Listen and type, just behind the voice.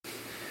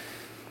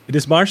It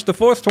is March the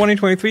 4th,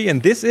 2023,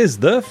 and this is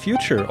the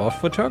future of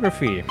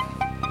photography.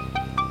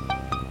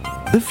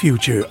 The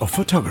future of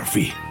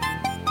photography.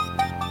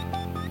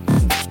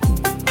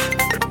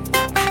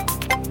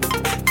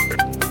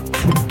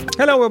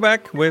 Hello, we're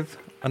back with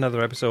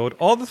another episode.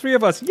 All the three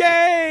of us.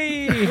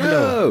 Yay!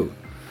 Hello.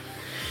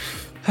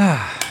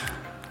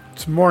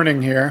 It's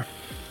morning here.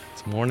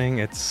 It's morning.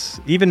 It's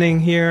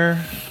evening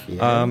here.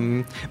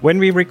 Yeah. When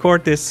we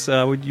record this,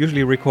 we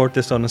usually record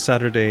this on a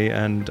Saturday,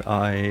 and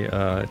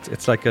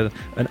it's like an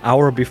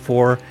hour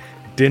before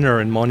dinner,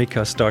 and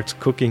Monica starts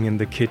cooking in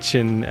the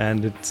kitchen,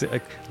 and it's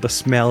the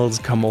smells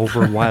come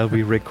over while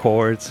we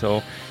record.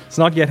 So it's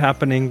not yet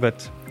happening,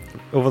 but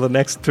over the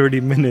next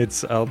 30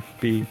 minutes, I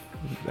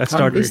start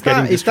getting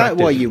distracted. Is that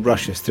why you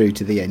rush us through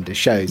to the end of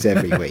shows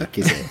every week,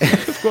 is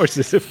it? Of course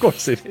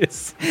it is.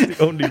 It's the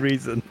only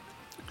reason.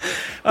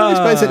 Well, I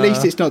suppose at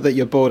least it's not that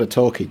you're bored of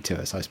talking to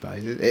us, I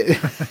suppose.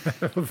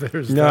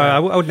 No, I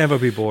would never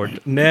be bored.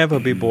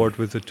 Never be bored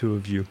with the two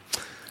of you.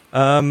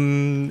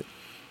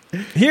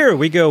 Here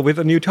we go with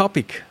a new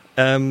topic.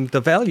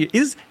 The value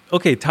is...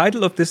 Okay,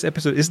 title of this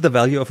episode is The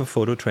Value of a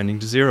Photo Trending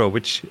to Zero,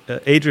 which,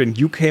 Adrian,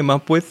 you came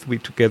up with. We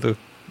together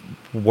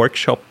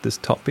workshop this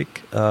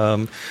topic.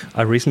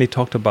 I recently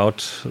talked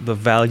about the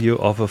value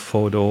of a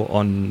photo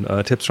on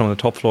Tips from the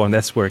Top Floor, and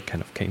that's where it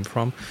kind of came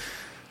from.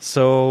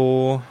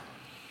 So,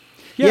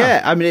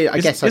 yeah, I mean, I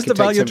guess I could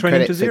take some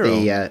credit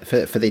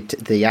for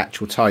the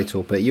actual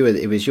title, but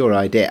it was your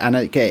idea, and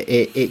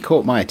it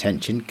caught my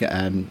attention,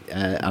 and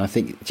I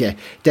think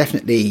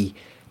definitely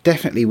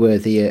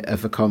worthy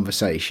of a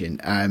conversation.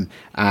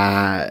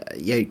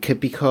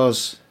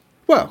 Because.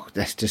 Well,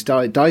 let's just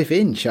dive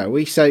in, shall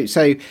we? So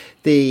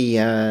the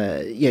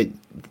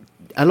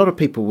a lot of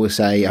people will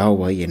say, oh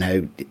well,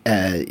 Instagram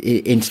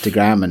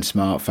and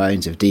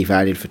smartphones have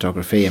devalued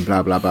photography and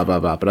blah blah blah blah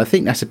blah. But I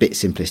think that's a bit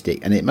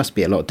simplistic, and it must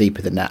be a lot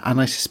deeper than that. And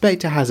I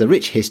suspect it has a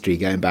rich history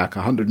going back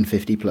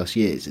 150 plus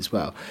years as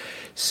well.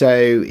 So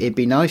it'd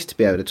be nice to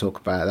be able to talk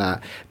about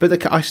that.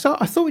 But I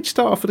thought we'd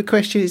start off with the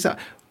question: is that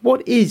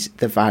what is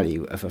the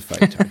value of a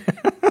photo?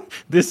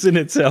 This in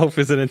itself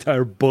is an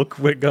entire book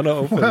we're going to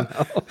open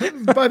now.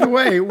 By the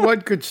way,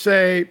 one could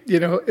say,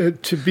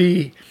 to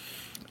be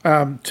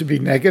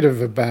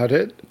negative about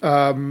it,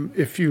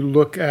 if you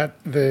look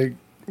at the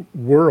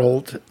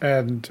world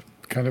and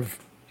kind of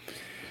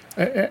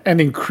and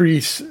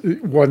increase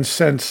one's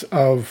sense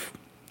of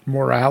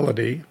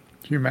morality,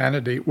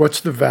 humanity, what's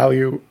the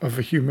value of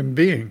a human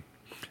being?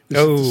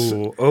 Is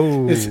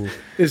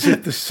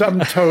it the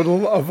sum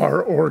total of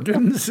our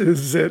organs?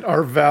 Is it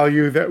our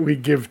value that we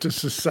give to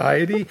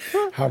society?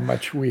 How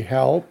much we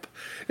help?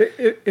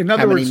 In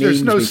other words,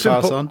 there's no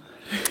simple.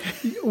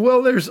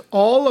 Well, there's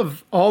all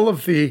of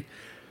the.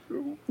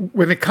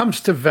 When it comes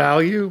to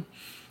value,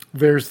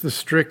 there's the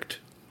strict.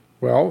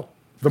 Well,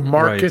 the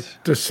market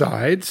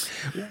decides.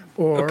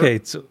 Or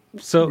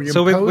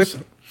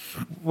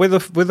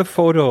With a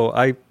photo,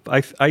 I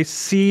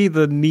see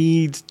the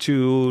need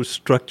to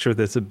structure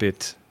this a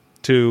bit,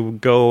 to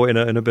go in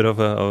a bit of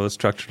a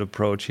structured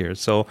approach here.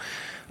 So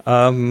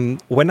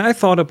when I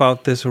thought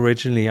about this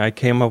originally, I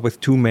came up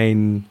with two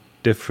main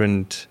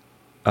different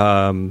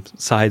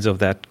sides of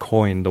that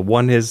coin. The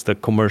one is the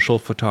commercial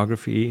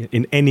photography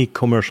in any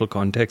commercial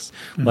context,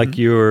 like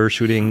you're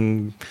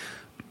shooting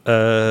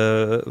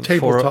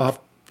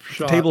tabletop.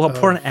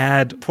 For an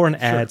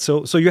ad.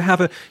 So you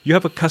have a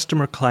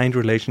customer client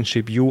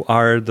relationship. You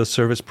are the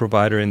service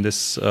provider in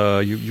this.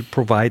 You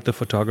provide the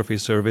photography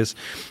service.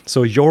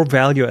 So your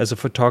value as a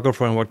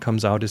photographer and what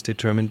comes out is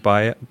determined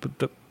by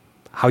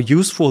how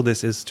useful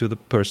this is to the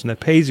person that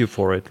pays you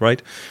for it,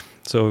 right?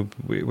 So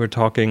we're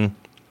talking.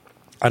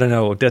 I don't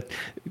know that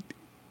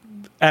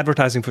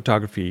advertising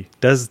photography.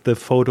 Does the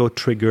photo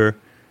trigger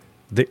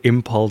the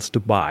impulse to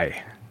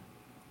buy?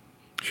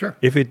 Sure.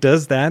 If it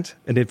does that,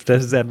 and if it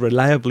does that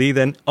reliably,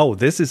 then,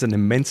 this is an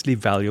immensely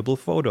valuable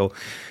photo.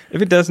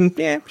 If it doesn't,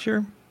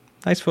 sure,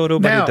 nice photo,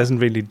 but it doesn't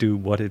really do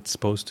what it's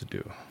supposed to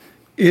do.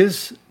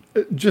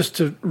 Just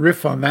to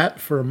riff on that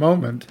for a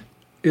moment,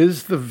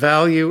 is the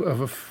value of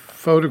a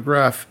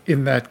photograph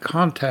in that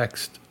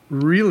context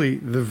really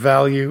the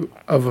value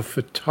of a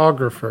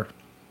photographer?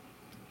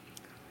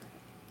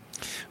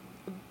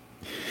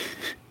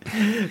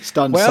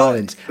 Stunned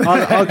silence.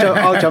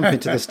 I'll jump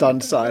into the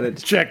stunned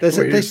silence. Check, there's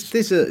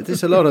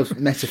please. a lot of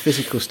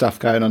metaphysical stuff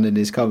going on in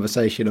this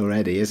conversation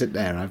already, isn't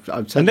there?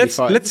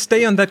 Let's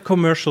stay on that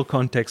commercial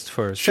context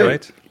first,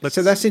 right?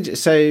 So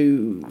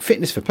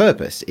fitness for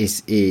purpose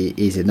is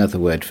another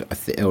word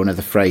or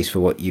another phrase for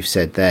what you've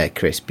said there,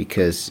 Chris.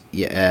 Because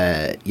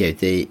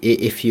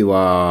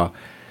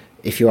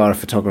if you are a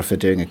photographer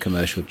doing a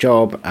commercial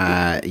job,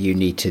 you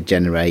need to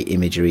generate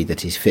imagery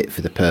that is fit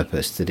for the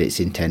purpose that it's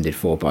intended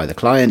for by the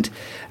client.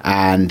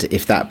 And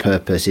if that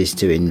purpose is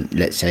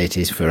let's say it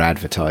is for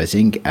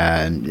advertising,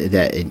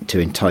 to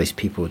entice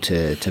people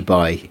to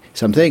buy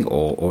something,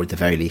 or at the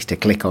very least to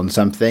click on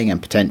something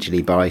and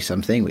potentially buy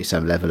something with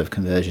some level of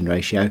conversion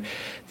ratio,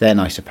 then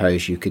I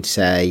suppose you could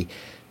say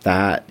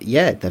that,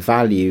 the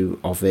value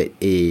of it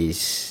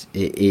is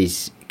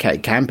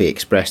can be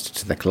expressed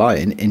to the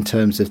client in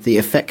terms of the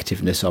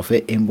effectiveness of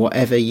it in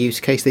whatever use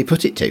case they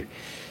put it to.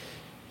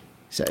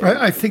 So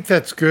I think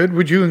that's good.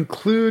 Would you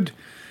include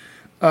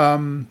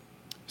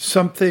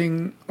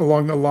something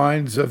along the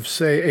lines of,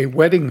 say, a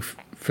wedding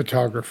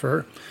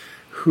photographer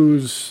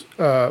whose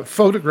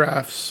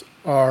photographs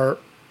are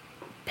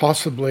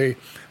possibly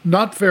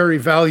not very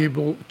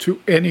valuable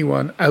to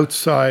anyone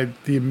outside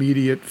the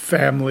immediate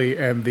family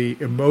and the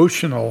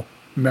emotional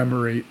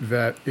memory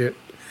that it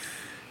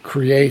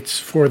creates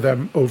for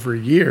them over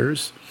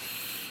years.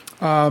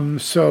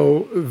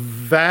 So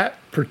that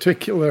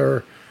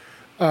particular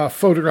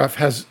photograph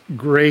has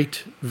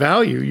great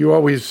value. You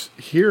always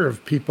hear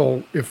of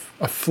people, if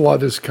a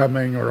flood is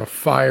coming or a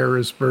fire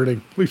is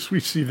burning, at least we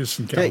see this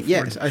in California.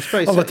 Yes, I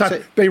suppose all the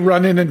time. They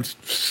run in and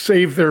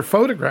save their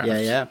photographs.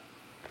 Yeah.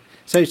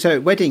 So a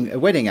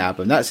wedding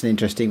album, that's an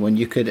interesting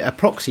one. A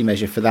proxy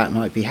measure for that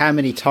might be how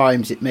many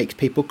times it makes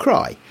people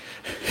cry.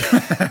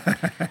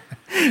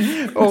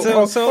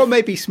 or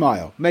maybe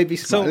smile.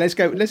 Let's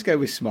go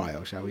with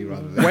smile, shall we?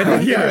 Rather than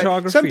wedding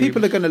photography. Some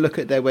people are going to look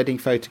at their wedding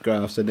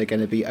photographs and they're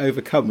going to be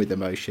overcome with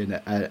emotion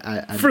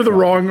and for the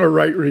wrong or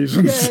right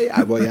reasons.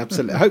 Yeah, well,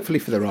 absolutely. Hopefully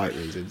for the right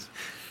reasons.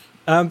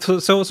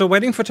 So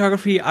wedding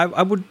photography,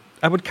 I would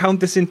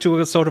count this into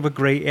a sort of a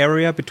gray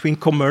area between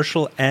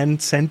commercial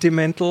and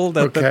sentimental.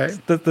 That's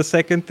the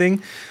second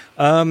thing.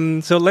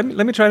 So let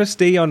me try to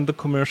stay on the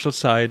commercial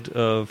side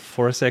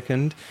for a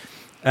second.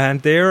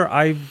 And there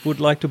I would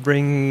like to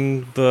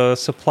bring the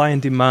supply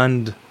and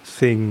demand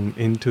thing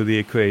into the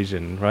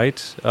equation,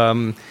 right?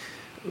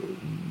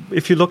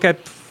 If you look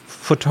at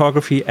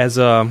photography as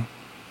a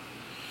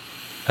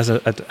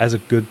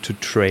good to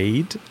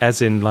trade,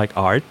 as in like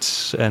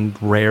art and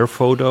rare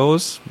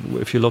photos,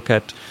 if you look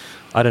at,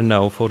 I don't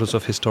know, photos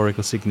of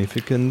historical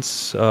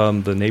significance,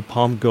 the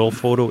Napalm Girl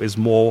photo is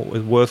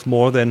worth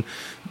more than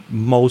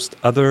most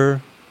other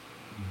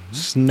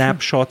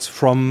snapshots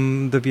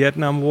from the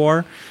Vietnam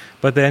War.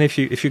 But then if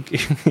you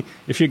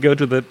go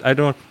to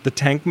the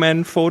Tank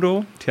Man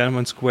photo,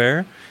 Tiananmen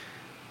Square,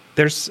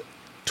 there's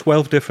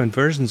 12 different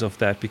versions of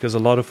that because a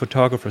lot of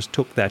photographers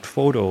took that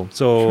photo.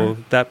 So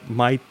that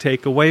might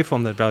take away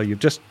from that value.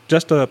 Just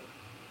a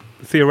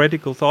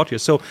theoretical thought here.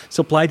 So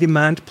supply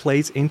demand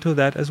plays into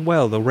that as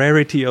well. The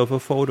rarity of a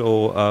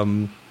photo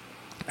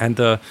and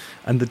the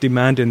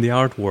demand in the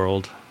art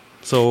world.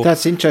 So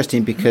that's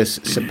interesting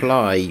because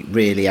supply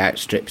really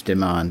outstrips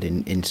demand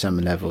in some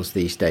levels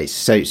these days.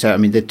 So I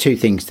mean, the two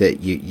things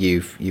that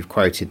you've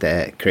quoted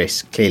there,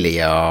 Chris,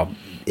 clearly are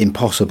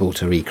impossible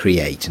to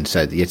recreate, and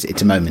so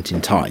it's a moment in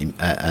time,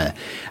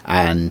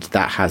 and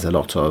that has a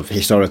lot of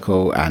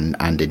historical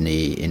and in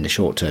the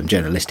short term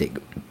journalistic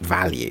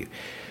value.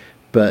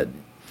 But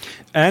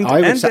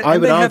I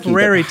would argue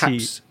rarity.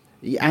 Perhaps,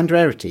 and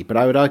rarity, but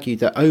I would argue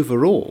that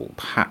overall,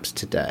 perhaps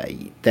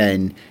today,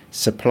 then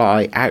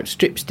supply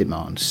outstrips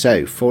demand.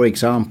 So, for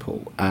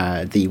example,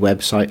 the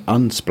website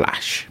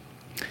Unsplash,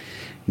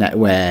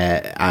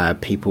 where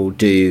people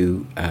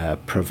do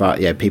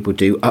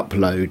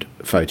upload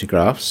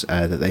photographs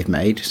that they've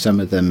made.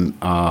 Some of them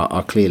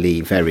are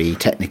clearly very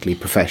technically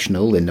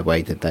professional in the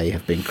way that they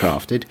have been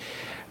crafted.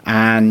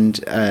 And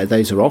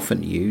those are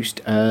often used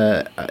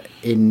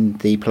in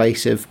the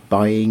place of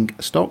buying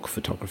stock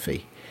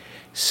photography.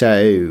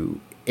 So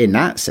in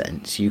that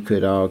sense, you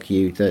could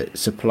argue that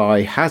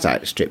supply has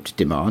outstripped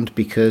demand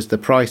because the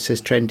price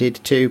has trended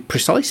to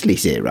precisely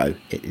zero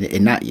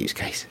in that use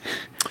case.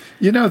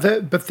 You know,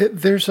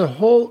 there's a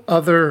whole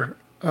other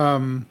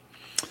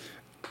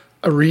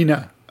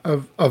arena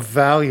of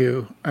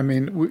value. I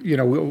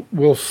mean,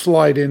 we'll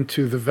slide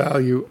into the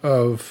value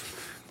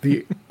of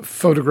the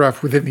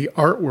photograph within the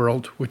art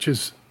world, which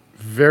is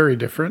very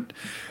different,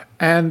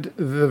 and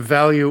the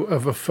value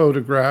of a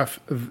photograph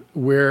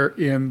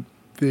wherein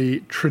the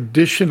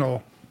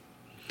traditional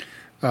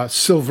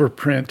silver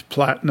print,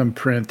 platinum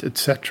print,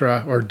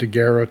 etc., or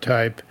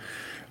daguerreotype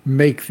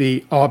make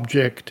the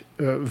object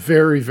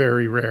very,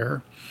 very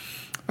rare.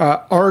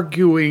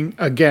 Arguing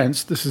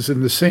against, this is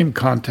in the same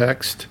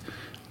context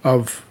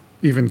of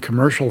even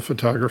commercial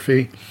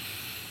photography,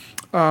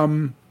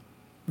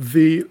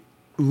 the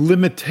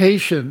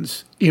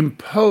limitations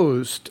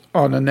imposed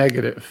on a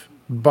negative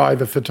by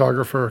the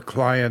photographer,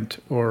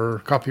 client,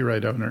 or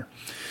copyright owner.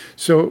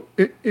 So,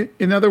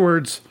 in other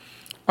words,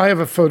 I have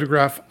a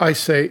photograph. I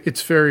say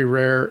it's very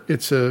rare.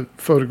 It's a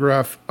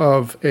photograph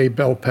of a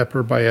bell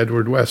pepper by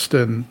Edward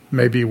Weston,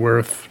 maybe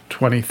worth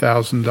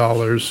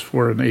 $20,000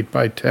 for an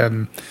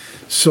 8x10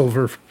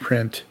 silver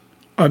print,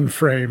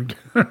 unframed.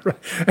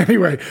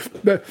 Anyway,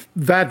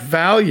 that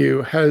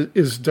value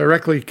is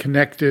directly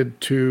connected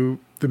to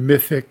the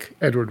mythic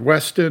Edward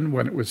Weston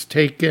when it was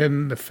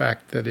taken, the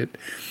fact that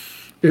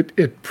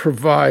it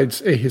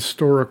provides a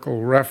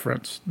historical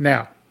reference.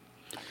 Now,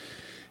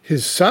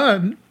 his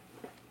son,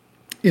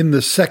 in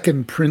the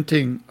second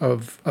printing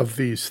of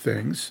these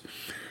things,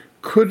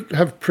 could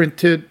have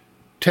printed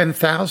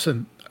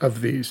 10,000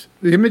 of these.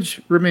 The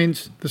image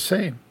remains the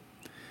same,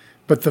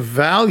 but the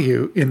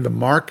value in the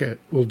market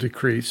will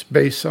decrease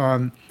based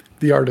on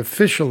the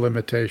artificial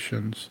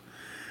limitations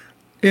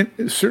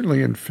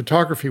certainly in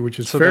photography, which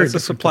is So very there's a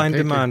different supply than and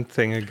painting. demand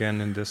thing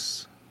again in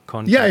this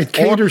context. Yeah, it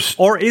caters.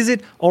 Or is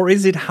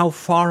it how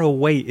far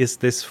away is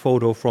this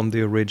photo from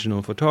the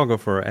original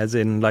photographer? As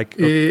in, like,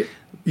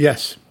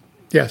 Yes.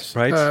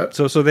 right?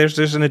 So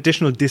there's an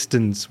additional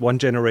distance, one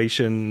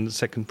generation,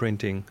 second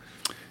printing.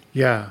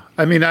 Yeah,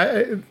 I mean,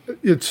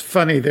 it's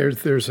funny.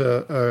 There's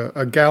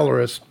a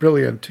gallerist,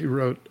 brilliant, who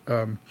wrote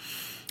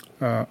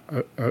a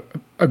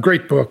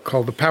great book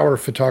called The Power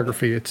of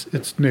Photography.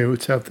 It's new.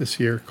 It's out this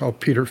year. Called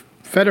Peter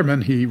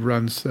Federman. He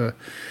runs the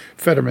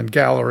Federman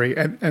Gallery,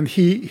 and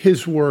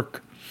his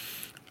work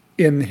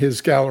in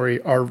his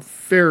gallery are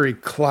very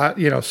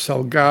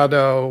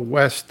Salgado,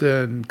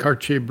 Weston,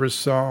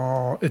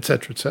 Cartier-Bresson,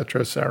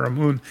 etc., Sarah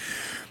Moon.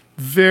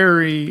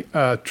 Very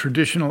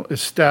traditional,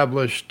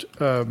 established,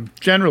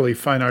 generally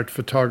fine art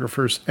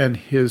photographers, and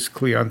his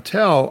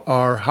clientele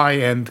are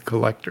high-end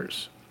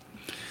collectors.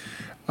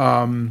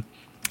 And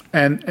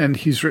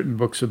he's written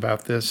books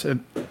about this.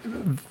 And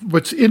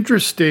what's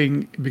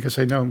interesting, because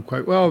I know him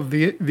quite well,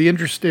 the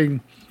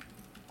interesting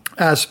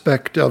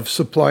aspect of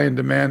supply and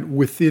demand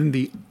within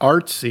the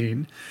art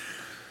scene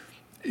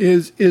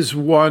is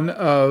one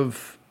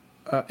of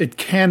it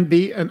can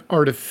be an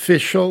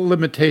artificial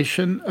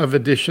limitation of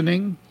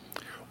editioning,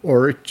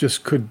 or it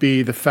just could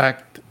be the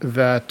fact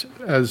that,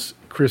 as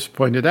Chris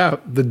pointed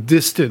out, the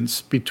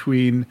distance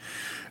between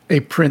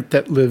a print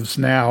that lives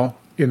now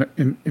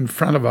in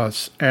front of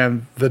us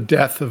and the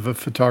death of a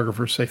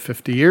photographer, say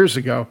 50 years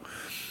ago,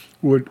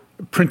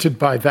 printed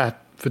by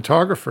that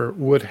photographer,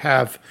 would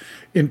have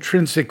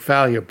intrinsic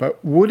value.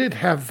 But would it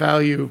have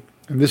value,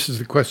 and this is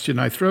the question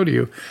I throw to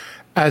you,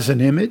 as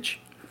an image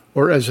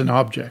or as an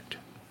object?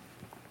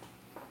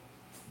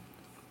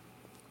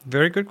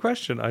 Very good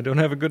question. I don't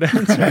have a good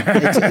answer.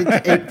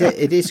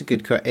 It is a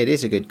good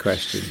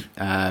question.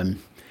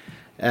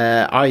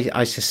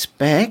 I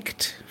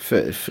suspect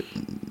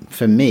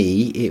for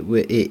me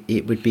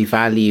it would be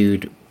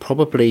valued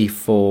probably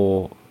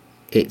for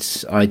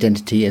its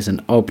identity as an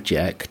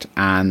object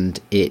and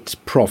its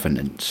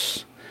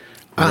provenance,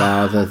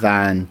 rather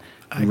than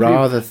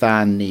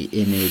the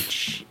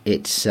image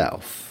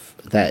itself.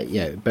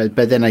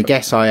 But then I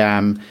guess I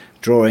am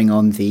drawing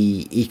on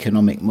the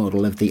economic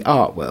model of the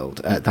art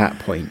world at that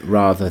point,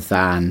 rather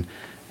than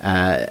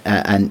so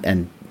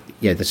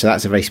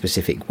that's a very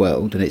specific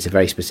world, and it's a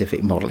very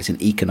specific model. It's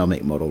an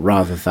economic model,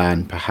 rather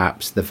than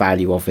perhaps the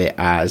value of it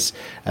as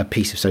a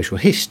piece of social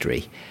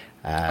history,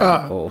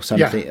 or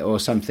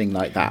something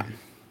like that.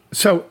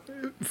 So,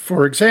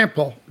 for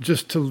example,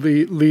 just to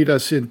lead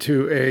us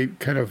into a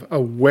kind of a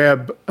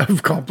web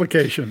of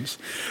complications,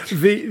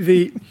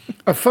 a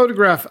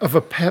photograph of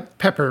a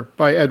pepper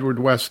by Edward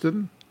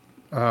Weston.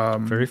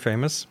 Very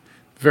famous,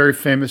 very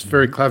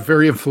clever,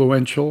 very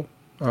influential,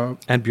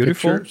 and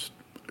beautiful, pictures,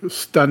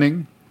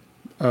 stunning.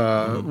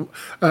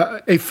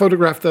 A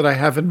photograph that I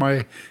have in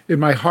my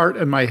heart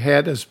and my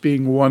head as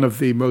being one of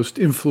the most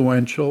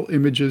influential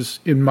images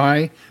in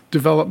my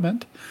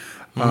development.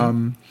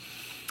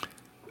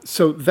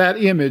 So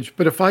that image.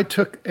 But if I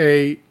took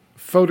a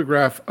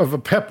photograph of a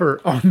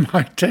pepper on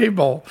my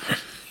table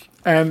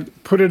and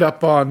put it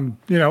up on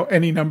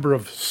any number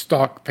of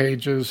stock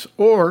pages,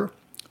 or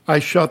I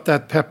shot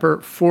that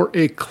pepper for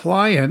a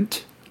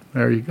client.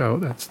 There you go.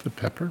 That's the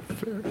pepper.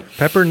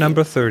 Pepper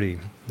number 30.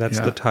 That's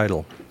the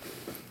title.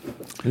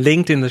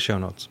 Linked in the show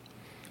notes.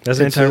 There's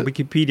an entire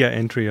Wikipedia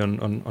entry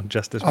on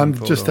just this one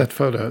photo. On just that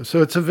photo.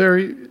 So it's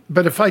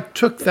but if I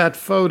took that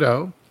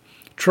photo,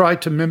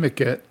 tried to mimic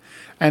it,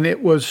 and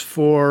it was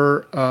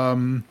for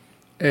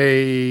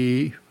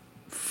a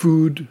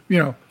food,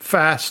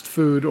 fast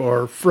food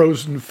or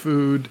frozen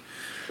food,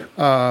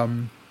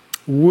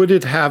 would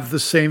it have the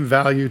same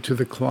value to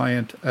the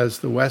client as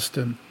the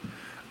Weston?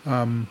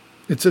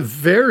 It's a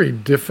very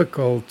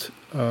difficult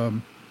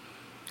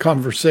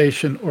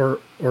conversation or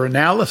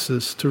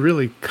analysis to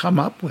really come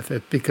up with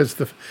it, because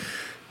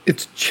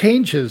it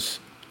changes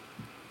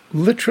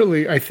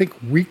literally, I think,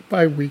 week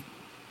by week,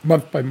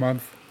 month by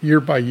month, year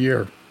by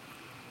year,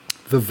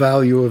 the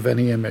value of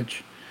any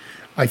image.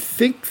 I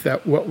think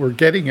that what we're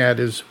getting at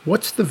is,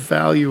 what's the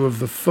value of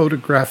the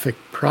photographic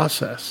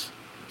process?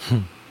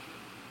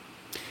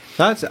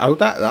 That's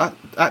a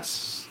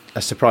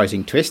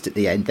surprising twist at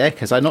the end there,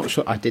 because I'm not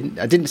sure. I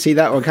didn't see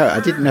that one coming. I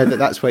didn't know that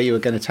that's where you were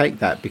going to take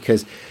that,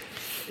 because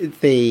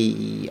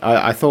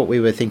I thought we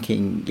were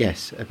thinking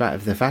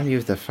about the value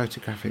of the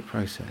photographic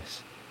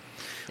process.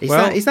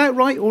 Is that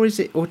right, or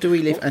do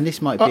we live? And this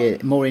might be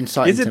more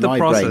insight into my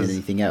brain than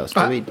anything else.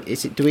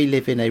 Do we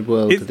live in a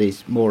world that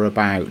is more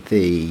about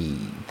the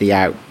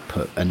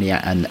output and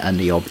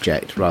the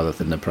object rather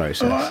than the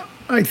process?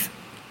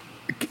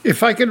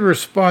 If I can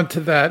respond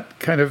to that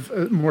kind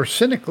of more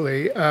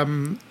cynically,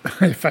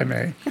 if I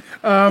may,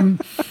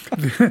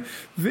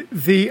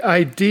 the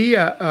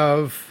idea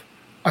of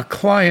a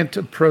client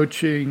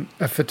approaching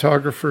a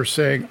photographer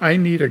saying, I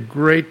need a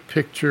great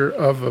picture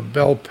of a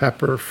bell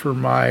pepper for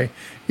my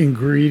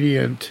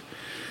ingredient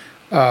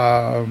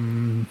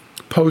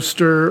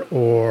poster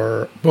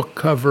or book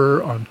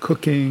cover on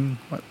cooking,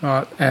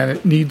 whatnot, and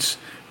it needs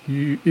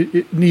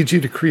it needs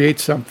you to create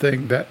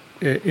something that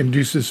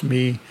induces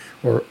me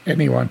or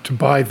anyone to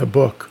buy the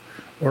book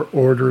or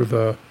order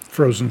the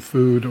frozen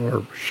food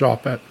or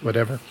shop at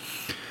whatever.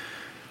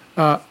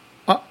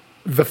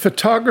 The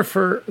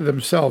photographer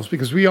themselves,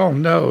 because we all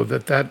know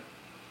that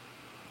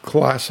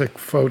classic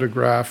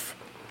photograph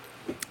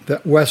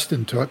that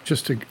Weston took,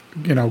 just a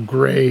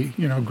gray,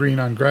 green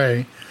on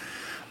gray,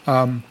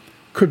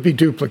 could be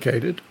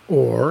duplicated,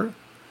 or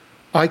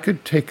I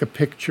could take a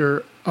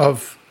picture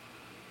of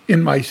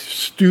in my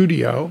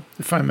studio,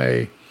 if I'm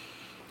a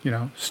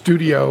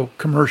studio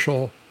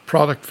commercial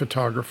product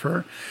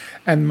photographer,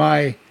 and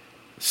my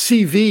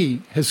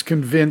CV has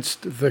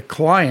convinced the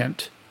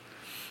client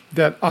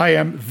that I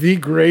am the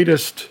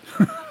greatest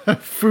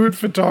food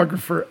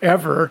photographer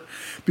ever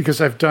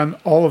because I've done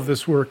all of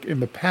this work in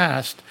the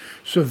past.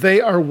 So they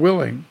are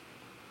willing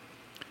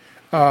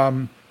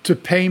to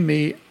pay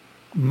me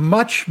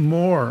much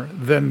more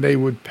than they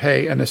would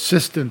pay an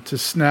assistant to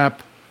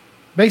snap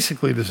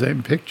basically the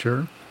same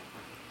picture,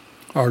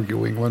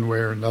 arguing one way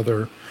or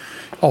another,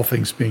 all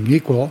things being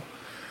equal.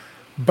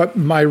 But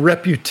my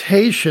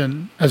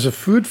reputation as a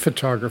food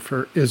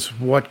photographer is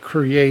what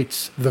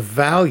creates the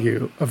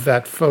value of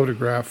that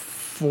photograph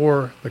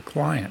for the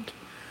client.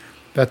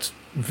 That's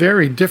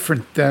very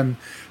different than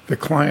the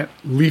client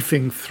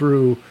leafing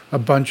through a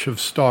bunch of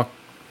stock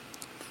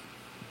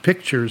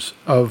pictures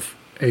of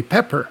a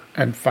pepper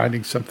and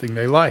finding something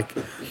they like.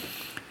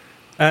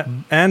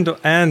 And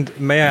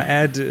may I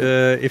add,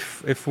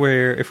 if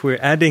we're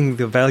adding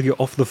the value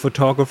of the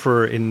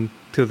photographer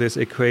into this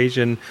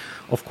equation,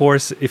 of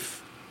course,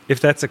 if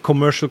that's a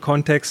commercial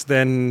context,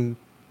 then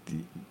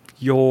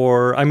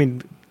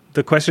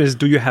the question is,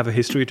 do you have a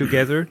history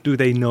together? Do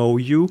they know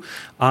you?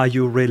 Are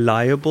you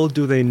reliable?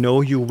 Do they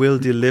know you will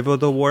deliver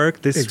the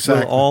work? This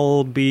Exactly. will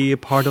all be a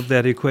part of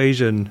that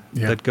equation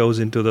that goes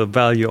into the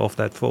value of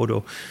that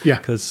photo. Yeah.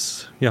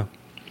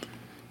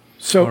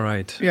 So, all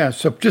right. Yeah,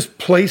 so just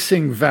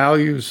placing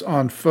values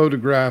on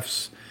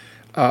photographs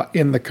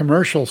in the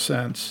commercial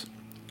sense,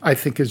 I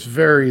think is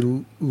very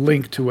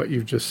linked to what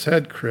you've just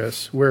said,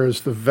 Chris,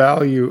 whereas the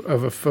value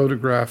of a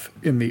photograph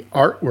in the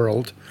art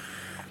world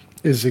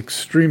is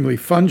extremely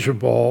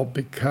fungible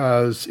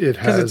because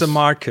it's a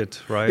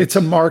market, right? It's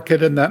a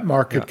market, and that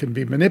market can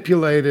be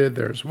manipulated.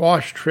 There's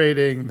wash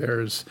trading.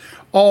 There's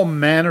all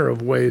manner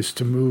of ways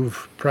to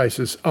move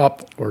prices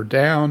up or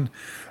down,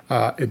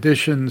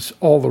 editions,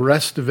 all the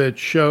rest of it,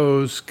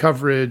 shows,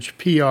 coverage,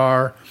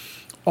 PR.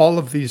 All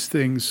of these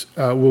things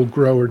will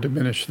grow or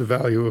diminish the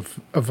value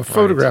of a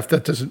photograph.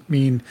 That doesn't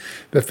mean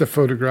that the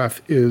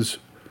photograph is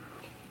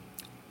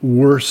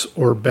worse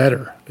or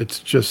better. It's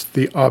just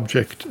the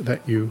object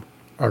that you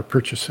are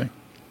purchasing,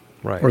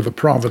 right, or the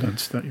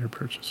provenance that you're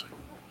purchasing.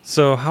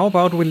 So how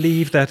about we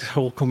leave that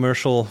whole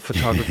commercial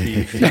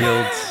photography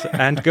field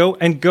and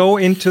go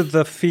into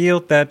the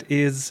field that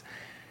is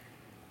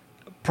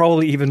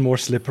probably even more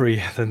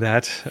slippery than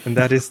that, and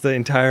that is the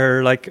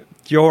entire, like,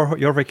 your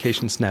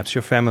vacation snaps,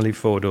 your family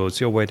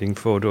photos, your wedding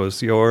photos,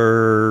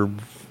 the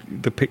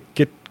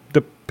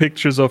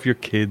pictures of your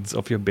kids,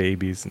 of your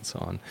babies, and so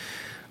on.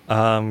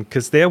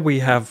 Because there we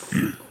have,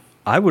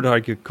 I would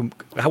argue,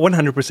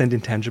 100%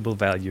 intangible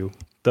value.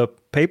 The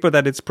paper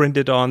that it's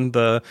printed on,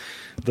 the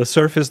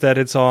surface that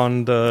it's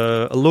on,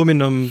 the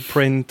aluminum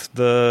print,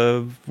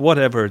 the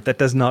whatever, that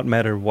does not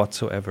matter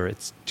whatsoever.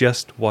 It's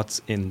just what's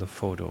in the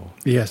photo.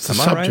 Yes, the Am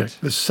I subject. right?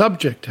 The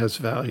subject has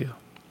value.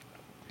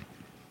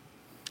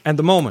 And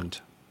the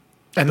moment.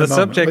 And The the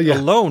moment. subject Yeah.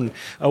 alone.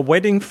 A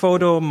wedding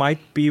photo might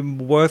be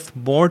worth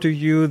more to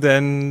you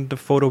than the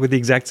photo with the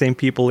exact same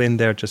people in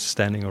there just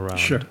standing around.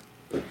 Sure.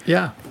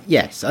 Yeah.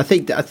 Yes, I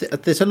think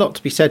there's a lot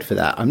to be said for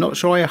that. I'm not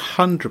sure I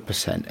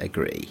 100%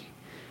 agree,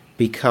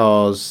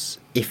 because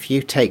if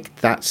you take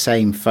that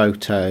same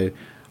photo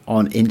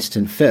on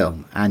instant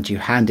film and you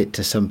hand it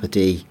to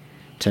somebody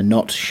to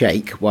not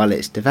shake while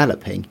it's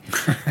developing,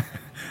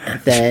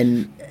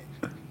 then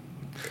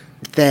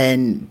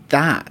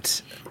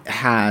that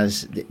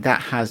has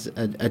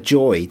a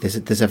joy.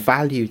 There's a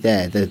value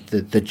there.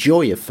 The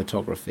joy of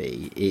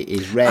photography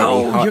is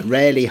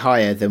rarely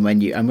higher than when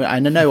you. And I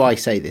know I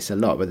say this a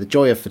lot, but the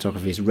joy of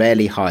photography is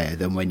rarely higher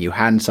than when you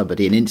hand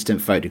somebody an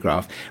instant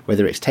photograph,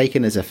 whether it's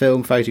taken as a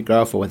film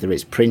photograph or whether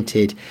it's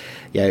printed,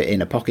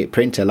 in a pocket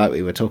printer like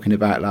we were talking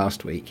about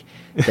last week.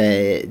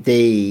 There's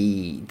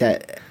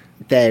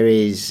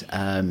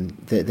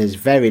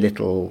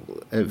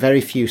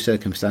very few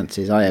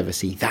circumstances I ever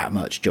see that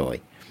much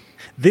joy.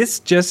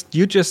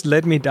 You just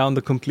led me down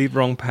the complete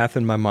wrong path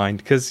in my mind,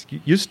 because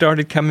you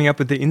started coming up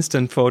with the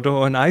instant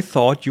photo, and I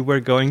thought you were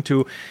going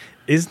to,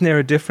 isn't there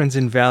a difference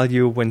in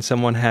value when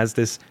someone has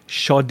this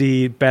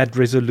shoddy, bad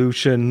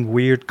resolution,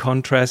 weird,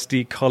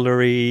 contrasty,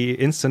 colory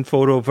instant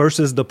photo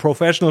versus the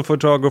professional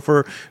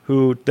photographer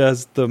who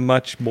does the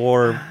much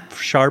more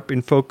sharp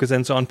in focus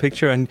and so on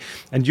picture, and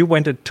you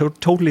went a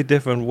totally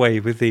different way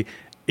with the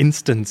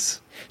instance.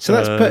 So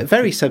that's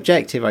very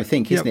subjective, I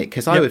think, isn't it?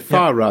 Because I would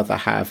far rather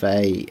have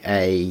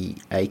a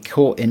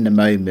caught in the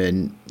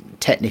moment,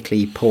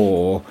 technically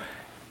poor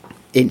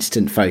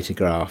instant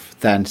photograph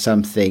than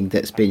something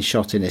that's been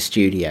shot in a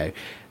studio.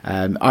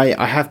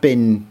 I have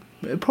been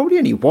probably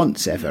only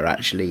once ever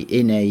actually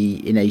in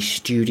a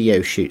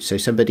studio shoot. So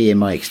somebody in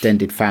my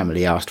extended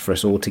family asked for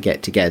us all to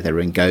get together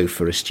and go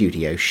for a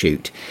studio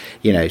shoot,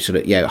 sort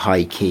of,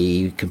 high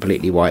key,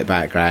 completely white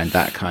background,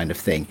 that kind of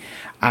thing.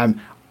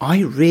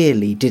 I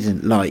really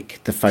didn't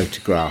like the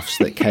photographs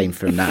that came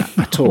from that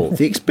at all.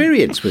 The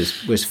experience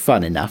was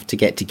fun enough to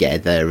get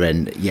together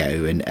and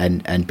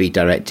and be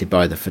directed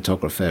by the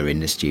photographer in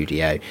the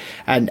studio,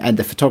 and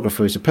the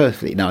photographer was a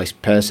perfectly nice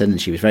person,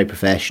 and she was very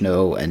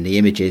professional, and the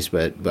images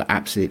were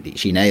absolutely,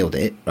 she nailed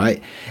it,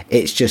 right?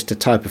 It's just a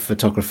type of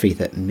photography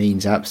that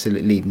means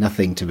absolutely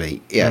nothing to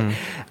me.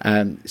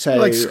 So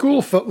like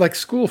school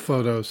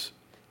photos.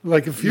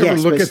 Like if you ever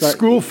look at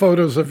school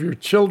photos of your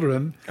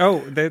children. Oh,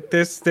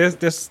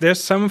 there's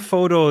some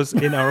photos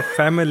in our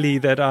family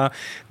that are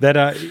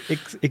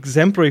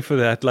exemplary for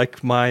that.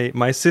 Like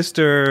my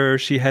sister,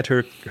 she had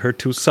her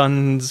two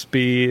sons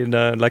be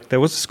there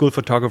was a school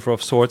photographer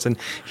of sorts, and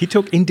he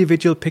took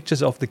individual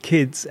pictures of the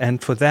kids,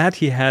 and for that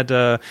he had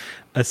a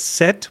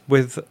set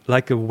with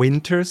like a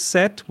winter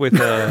set with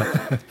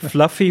a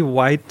fluffy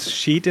white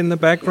sheet in the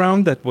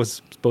background that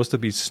was supposed to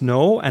be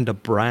snow, and a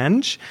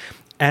branch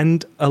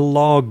and a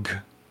log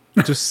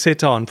to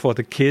sit on for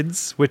the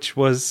kids, which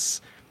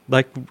was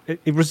like,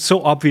 it was so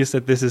obvious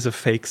that this is a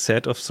fake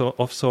set of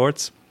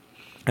sorts.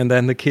 And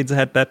then the kids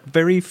had that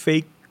very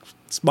fake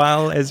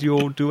smile as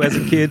you do as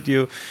a kid.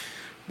 You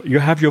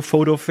have your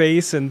photo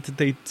face, and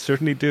they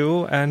certainly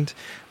do. And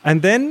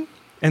then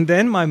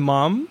my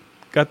mom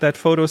got that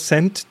photo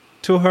sent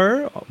to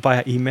her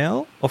via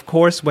email. Of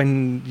course,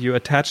 when you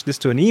attach this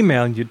to an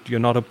email and you're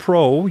not a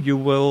pro, you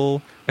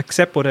will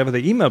accept whatever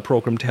the email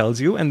program tells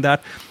you, and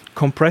that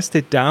compressed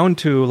it down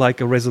to like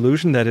a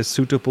resolution that is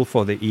suitable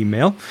for the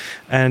email.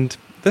 And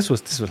this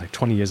was like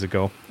 20 years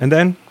ago. And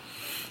then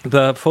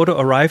the photo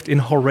arrived in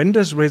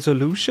horrendous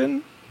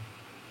resolution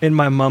in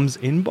my mom's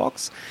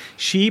inbox.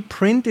 She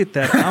printed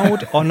that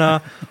out on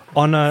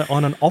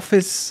an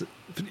office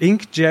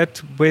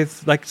inkjet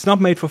with, like, it's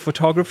not made for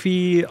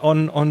photography,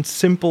 on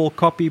simple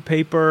copy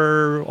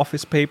paper,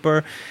 office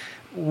paper.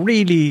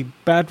 Really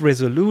bad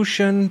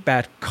resolution,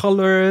 bad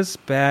colors,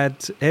 bad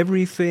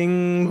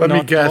everything. Let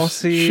me guess,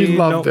 glossy, she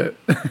loved it.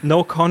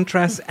 No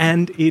contrast,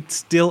 and it's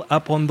still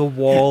up on the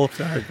wall.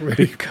 Exactly.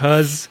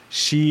 Because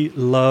she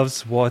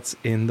loves what's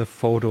in the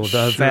photo.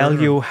 The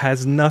value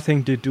has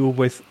nothing to do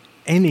with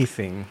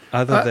anything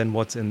other than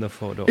what's in the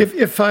photo.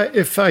 If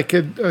I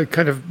could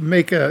kind of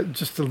make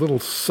just a little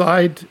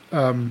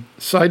sidebar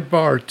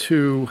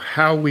to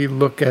how we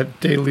look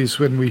at dailies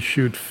when we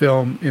shoot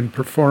film in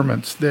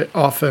performance, that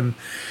often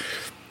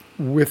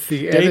with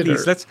the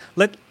dailies,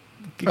 editor.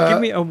 Give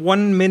me a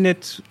 1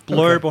 minute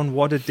blurb on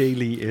what a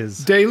daily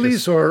is.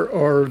 Dailies,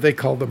 or they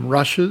call them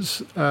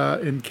rushes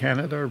in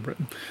Canada or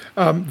Britain.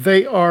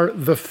 They are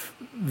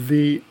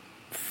the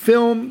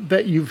film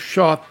that you've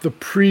shot the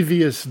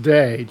previous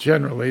day,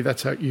 generally,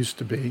 that's how it used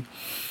to be,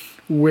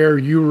 where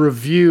you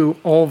review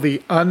all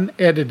the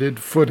unedited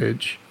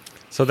footage.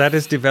 So that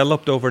is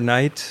developed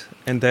overnight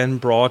and then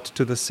brought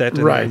to the set,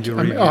 and right. then you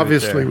review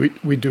Obviously, it there.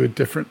 we do it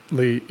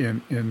differently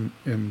in digital.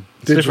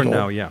 It's different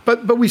now, yeah.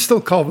 But we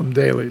still call them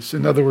dailies.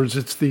 In other words,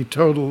 it's the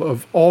total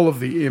of all of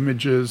the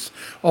images,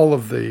 all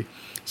of the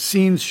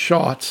scenes,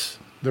 shots,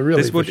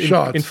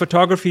 shots. In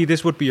photography,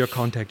 this would be your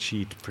contact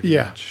sheet, pretty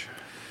much.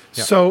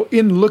 Yeah. So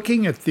in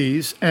looking at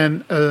these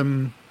and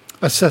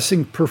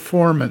assessing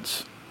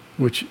performance,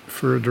 which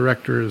for a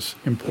director is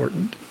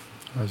important,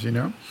 as you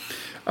know,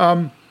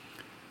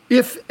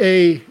 if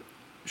a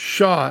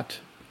shot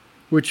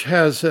which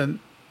has an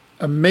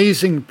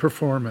amazing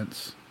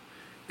performance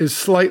is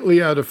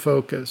slightly out of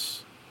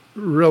focus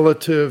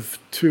relative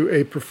to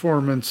a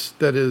performance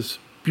that is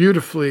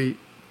beautifully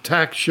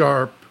tack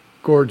sharp,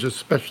 gorgeous,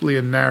 especially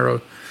in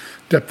narrow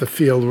depth of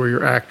field where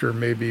your actor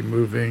may be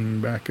moving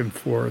back and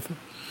forth,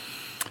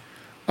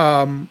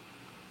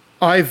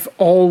 I've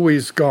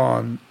always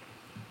gone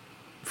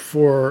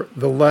for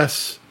the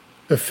less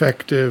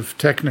effective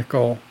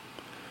technical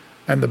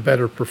and the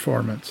better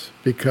performance,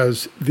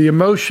 because the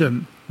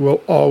emotion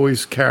will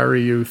always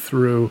carry you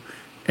through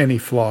any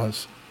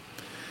flaws.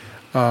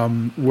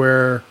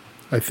 Where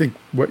I think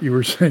what you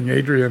were saying,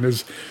 Adrian,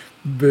 is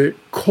the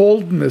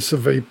coldness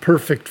of a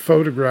perfect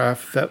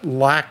photograph that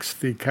lacks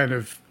the kind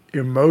of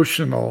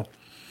emotional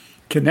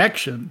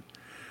connection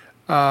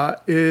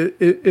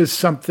is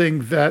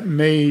something that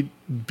may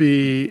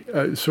be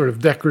sort of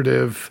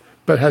decorative,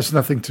 but has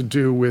nothing to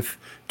do with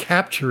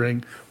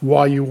capturing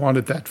why you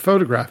wanted that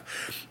photograph.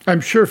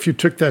 I'm sure if you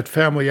took that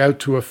family out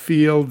to a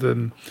field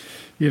and,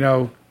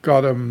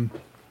 got them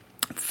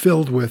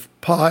filled with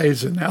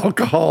pies and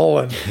alcohol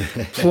and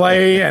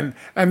play, and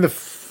the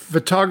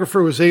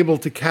photographer was able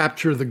to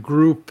capture the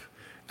group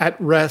at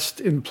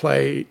rest in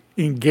play,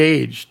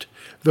 engaged,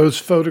 those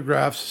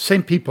photographs,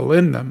 same people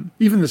in them,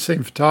 even the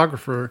same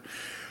photographer,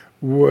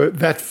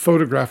 that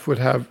photograph would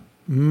have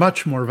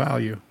much more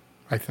value,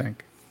 I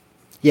think.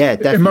 Yeah,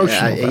 definitely.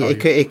 Emotional value.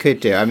 It could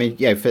do. I mean,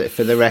 yeah,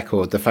 for the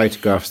record, the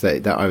photographs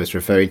that I was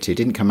referring to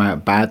didn't come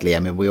out badly.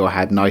 I mean, we all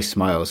had nice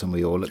smiles and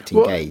we all looked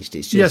engaged.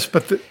 It's just, yes,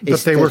 but they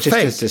were fake.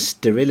 There's just a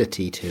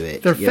sterility to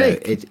it. They're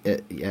fake.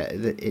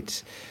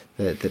 It's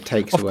that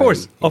takes of away.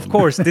 Of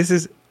course,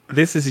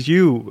 this is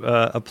you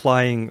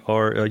applying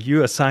or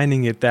you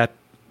assigning it that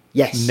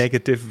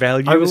negative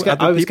value.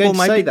 Other people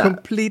might be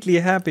completely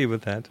happy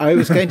with that. I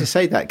was going to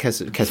say that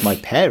because my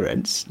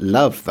parents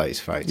love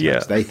those photos. Yeah.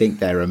 They think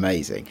they're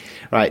amazing.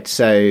 Right.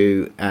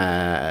 So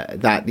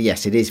that,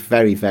 yes, it is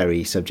very,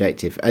 very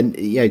subjective. And,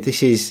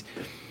 this is,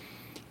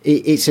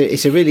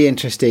 it's a really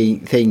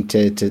interesting thing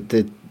to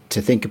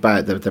think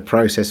about the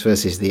process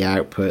versus the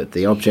output,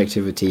 the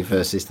objectivity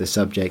versus the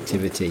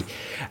subjectivity.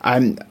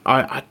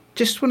 I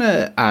just want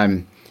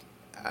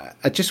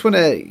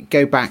to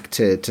go back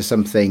to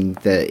something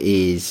that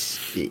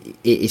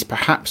is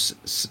perhaps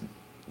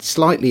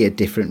slightly a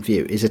different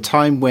view. Is a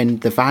time when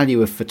the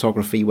value of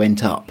photography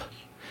went up,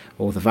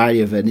 or the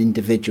value of an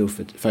individual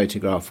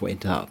photograph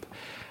went up.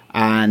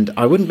 And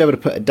I wouldn't be able to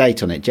put a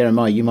date on it.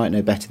 Jeremiah, you might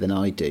know better than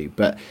I do.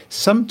 But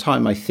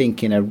sometime, I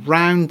think, in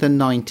around the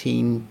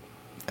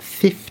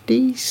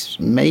 1950s,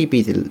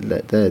 maybe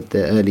the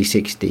early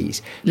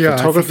 60s,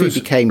 photography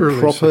became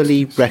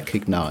properly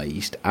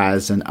recognised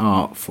as an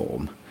art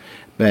form,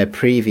 where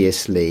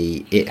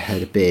previously it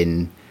had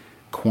been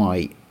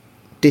quite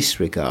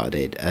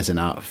disregarded as an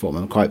art form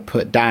and quite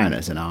put down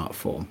as an art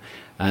form.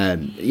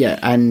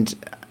 And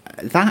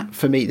that,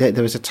 for me,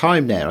 there was a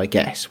time there, I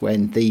guess,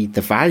 when the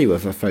value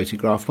of a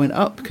photograph went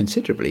up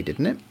considerably,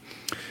 didn't it?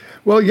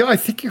 Well, yeah, I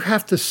think you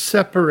have to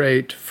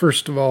separate,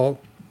 first of all,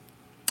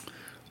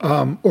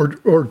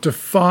 or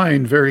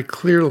define very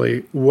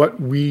clearly what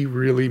we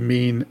really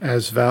mean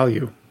as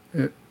value,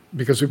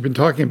 because we've been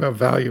talking about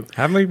value.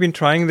 Haven't we been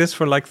trying this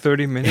for like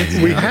 30 minutes?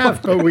 We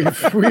have, but we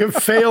have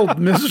failed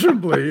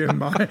miserably in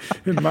my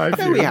view. No,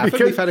 we haven't.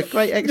 We've had a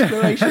great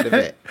exploration of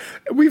it.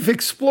 We've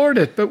explored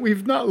it, but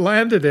we've not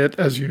landed it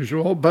as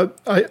usual. But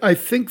I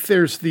think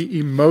there's the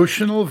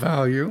emotional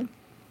value,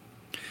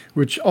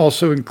 which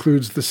also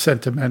includes the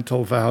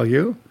sentimental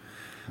value.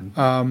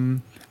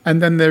 And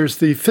then there's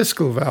the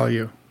fiscal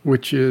value,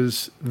 which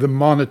is the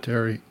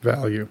monetary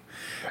value.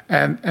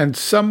 And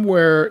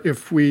somewhere,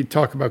 if we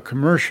talk about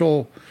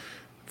commercial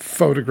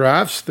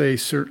photographs, they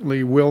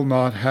certainly will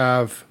not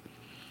have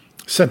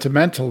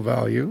sentimental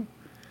value.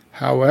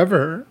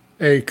 However,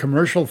 a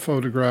commercial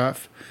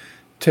photograph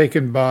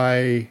taken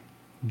by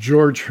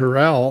George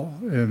Hurrell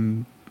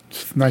in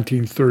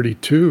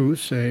 1932,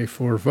 say,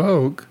 for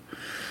Vogue,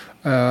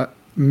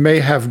 may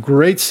have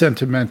great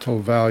sentimental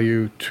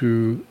value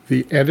to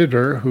the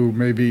editor, who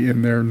may be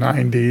in their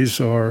 90s,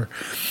 or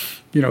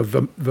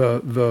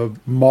the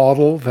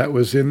model that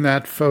was in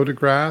that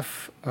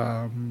photograph,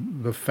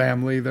 the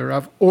family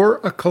thereof, or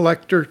a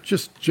collector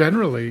just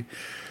generally.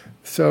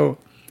 So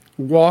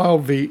while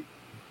the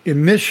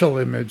initial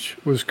image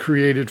was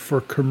created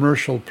for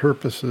commercial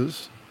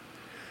purposes,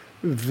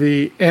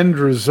 the end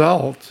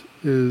result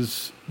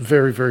is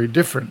very, very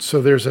different.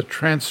 So there's a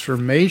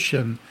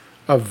transformation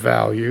of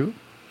value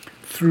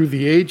through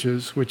the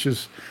ages, which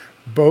is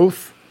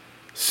both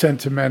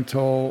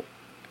sentimental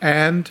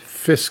and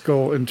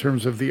fiscal in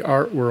terms of the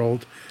art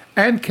world,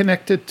 and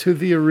connected to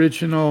the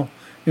original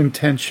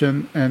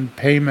intention and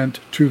payment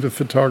to the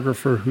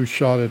photographer who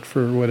shot it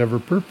for whatever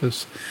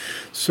purpose.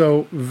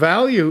 So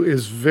value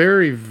is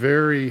very,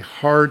 very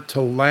hard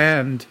to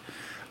land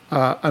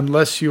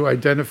unless you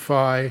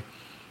identify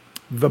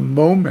the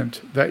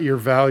moment that you're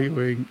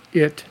valuing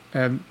it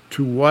and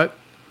to what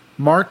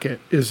market.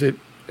 Is it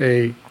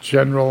a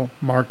general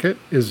market?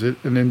 Is it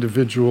an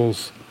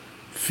individual's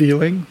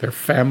feeling, their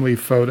family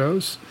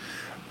photos?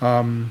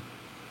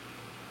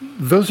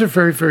 Those are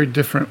very, very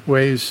different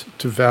ways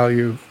to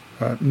value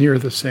near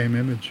the same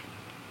image.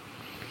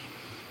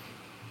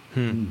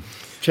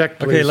 Check,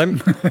 please.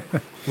 Okay,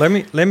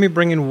 let me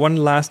bring in one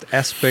last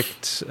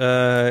aspect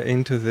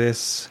into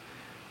this,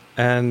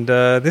 and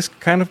this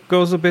kind of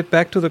goes a bit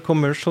back to the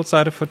commercial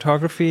side of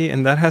photography,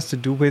 and that has to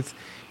do with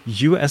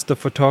you as the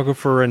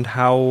photographer and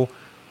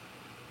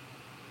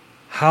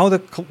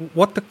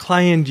what the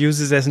client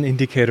uses as an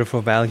indicator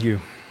for value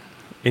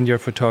in your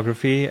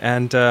photography,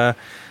 and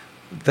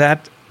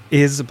that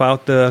is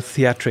about the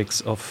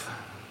theatrics of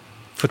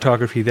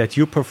photography that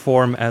you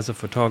perform as a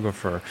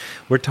photographer.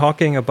 We're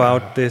talking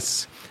about a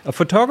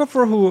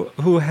photographer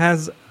who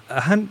has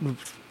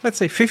let's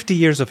say 50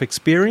 years of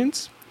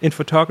experience in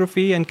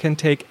photography and can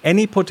take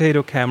any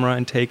potato camera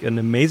and take an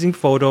amazing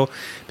photo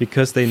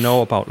because they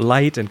know about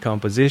light and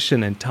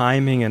composition and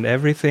timing and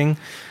everything,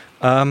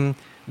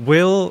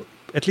 will,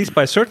 at least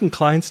by certain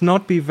clients,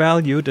 not be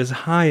valued as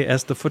high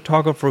as the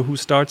photographer who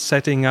starts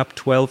setting up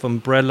 12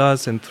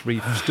 umbrellas and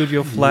 3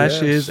 studio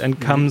flashes and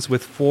comes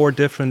with 4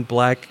 different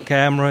black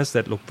cameras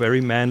that look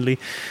very manly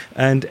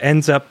and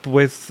ends up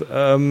with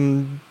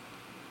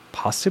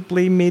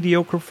possibly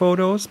mediocre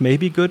photos,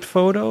 maybe good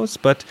photos,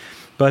 but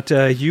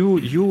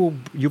you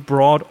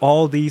brought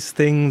all these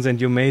things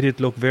and you made it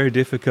look very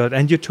difficult,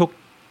 and you took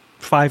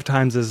 5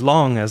 times as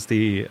long as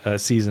the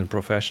seasoned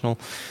professional.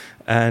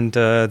 And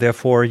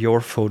therefore,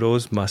 your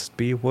photos must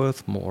be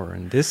worth more.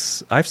 And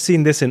I've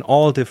seen this in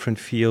all different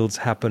fields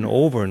happen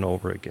over and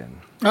over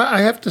again.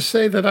 I have to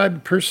say that I'm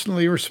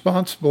personally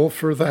responsible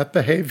for that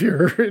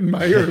behavior in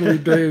my early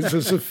days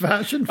as a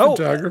fashion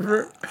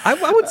photographer.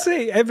 I would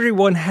say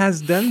everyone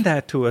has done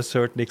that to a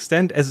certain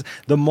extent. As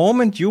the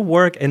moment you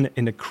work in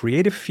a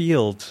creative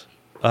field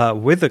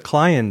with a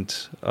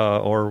client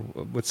or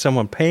with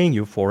someone paying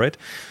you for it,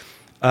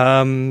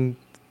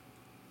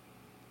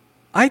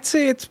 I'd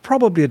say it's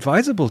probably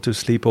advisable to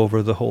sleep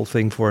over the whole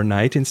thing for a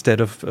night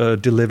instead of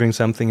delivering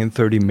something in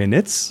 30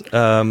 minutes,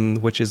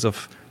 which is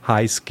of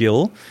high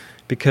skill,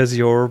 because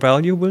your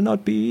value will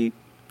not be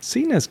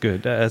seen as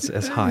good,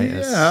 as high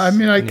as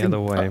any other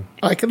way.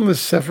 I can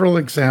list several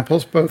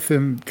examples, both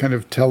in kind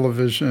of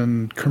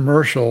television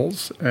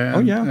commercials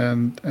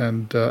and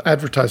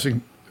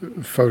advertising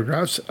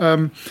photographs.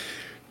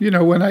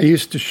 When I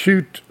used to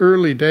shoot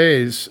early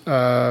days,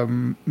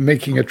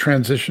 making a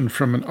transition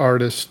from an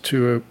artist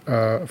to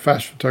a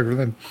fashion photographer,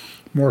 then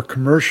more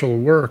commercial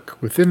work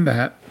within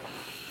that,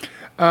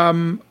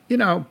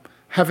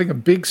 having a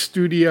big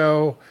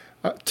studio,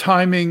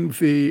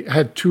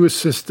 had 2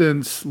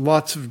 assistants,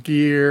 lots of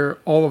gear,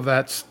 all of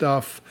that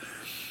stuff.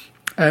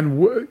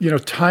 And,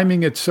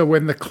 timing it so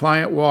when the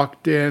client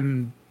walked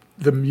in,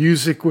 the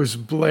music was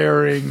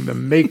blaring, the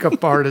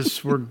makeup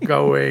artists were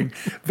going.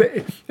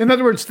 In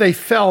other words, they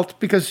felt,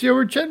 because you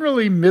were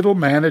generally middle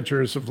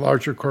managers of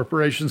larger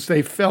corporations,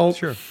 they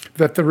felt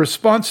that the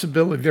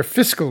responsibility, their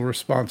fiscal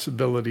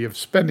responsibility of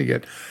spending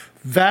it,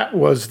 that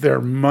was their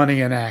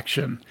money in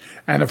action.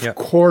 And of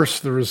course,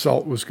 the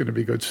result was going to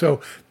be good. So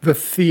the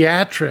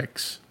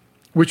theatrics,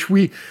 which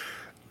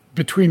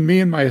between me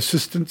and my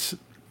assistants,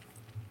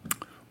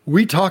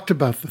 we talked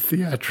about the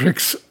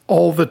theatrics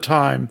all the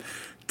time,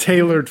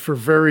 tailored for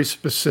very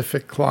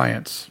specific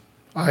clients.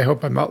 I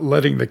hope I'm not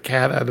letting the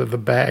cat out of the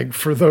bag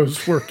for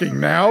those working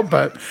now,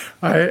 but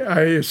I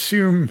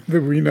assume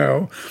that we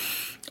know.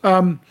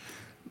 And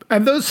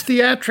those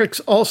theatrics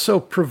also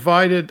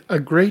provided a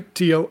great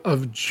deal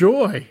of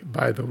joy,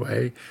 by the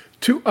way,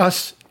 to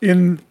us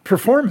in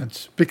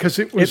performance, because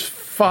it was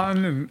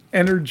fun and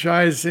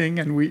energizing,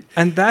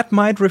 and that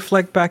might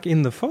reflect back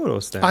in the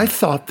photos then. I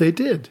thought they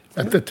did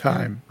at the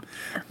time.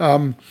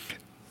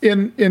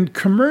 In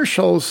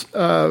commercials,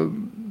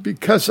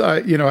 because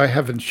I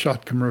haven't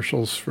shot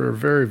commercials for a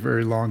very,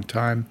 very long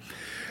time,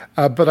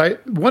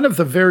 but one of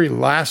the very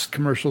last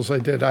commercials I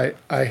did,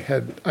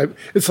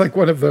 it's like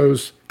one of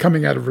those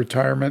coming out of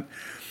retirement.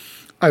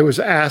 I was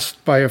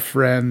asked by a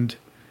friend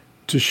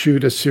to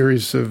shoot a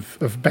series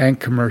of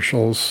bank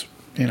commercials,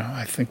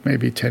 I think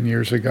maybe 8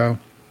 years ago.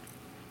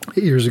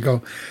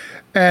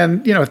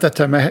 And, at that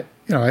time, I had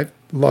a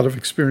lot of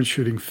experience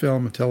shooting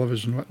film and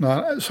television and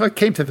whatnot. So I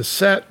came to the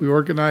set, we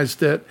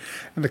organized it,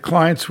 and the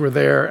clients were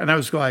there. And I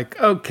was like,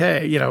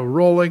 okay,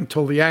 rolling,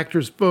 told the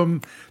actors,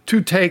 boom,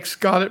 2 takes,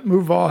 got it,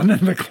 move on.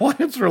 And the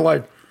clients were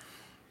like,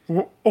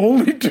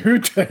 only 2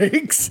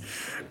 takes?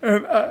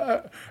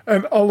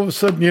 And all of a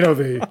sudden,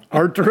 the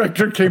art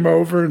director came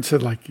over and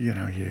said,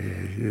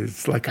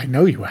 it's like, I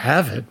know you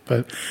have it,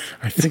 but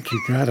I think you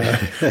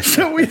gotta.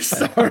 So we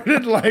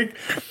started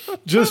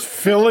just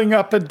filling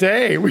up a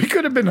day. We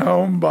could have been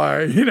home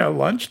by,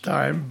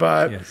 lunchtime,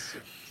 but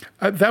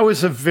that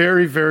was a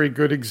very, very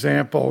good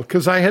example,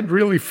 because I had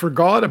really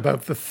forgot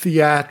about the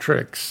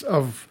theatrics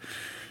of,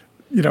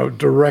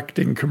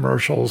 directing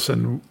commercials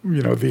and,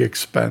 the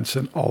expense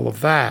and all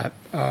of that.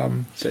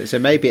 So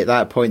maybe at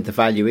that point, the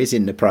value is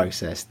in the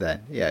process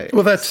then. Yeah.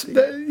 Well,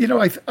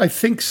 I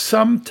think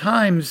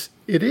sometimes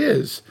it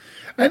is.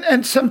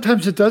 And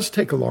sometimes it does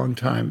take a long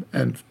time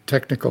and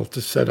technical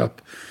to set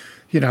up,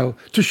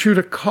 to shoot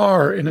a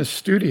car in a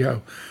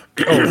studio.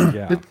 Oh,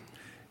 yeah.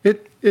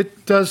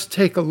 It does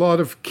take a lot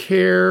of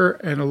care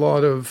and a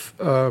lot of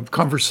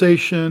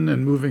conversation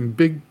and moving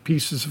big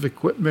pieces of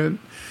equipment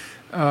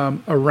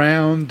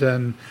around.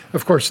 And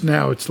of course,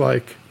 now it's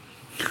like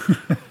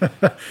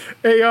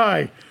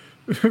AI,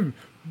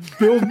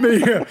 build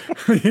me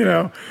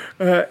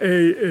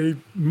a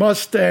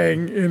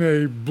Mustang in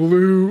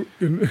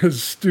a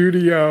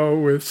studio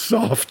with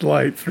soft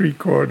light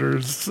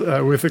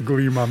 3/4 with a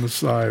gleam on the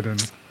side,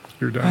 and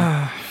you're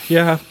done.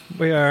 Yeah,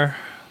 we are.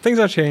 Things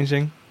are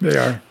changing. They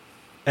are.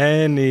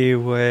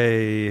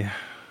 Anyway,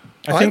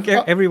 I think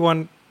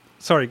everyone.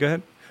 Sorry, go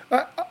ahead.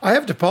 I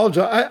have to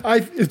apologize.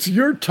 It's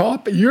your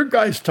topic, your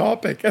guys'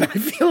 topic, and I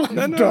feel like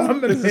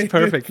dominating. This is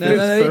perfect. No,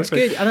 it's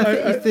good. And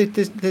I think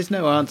there's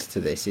no answer to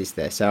this, is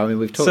there? So,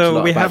 we've talked a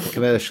lot about the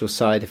commercial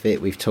side of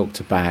it. We've talked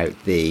about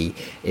the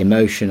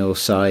emotional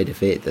side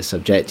of it, the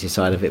subjective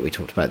side of it. We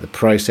talked about the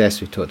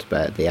process. We've talked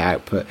about the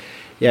output.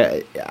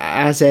 Yeah,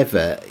 as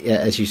ever,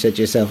 as you said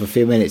yourself a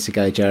few minutes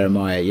ago,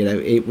 Jeremiah,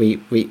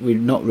 we're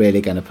not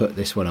really going to put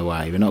this one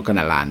away. We're not going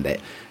to land it.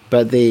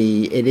 But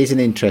it is an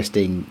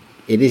interesting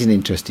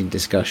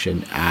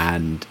discussion,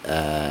 and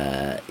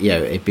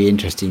it'd be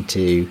interesting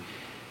to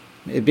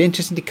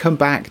come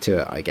back to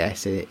it, I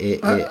guess,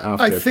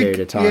 after a period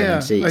of time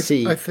and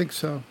see. I think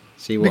so.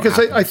 See what because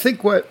happens. I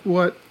think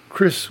what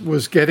Chris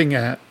was getting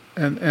at,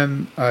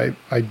 and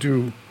I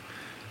do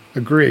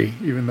agree,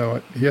 even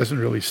though he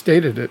hasn't really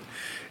stated it,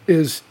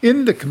 is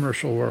in the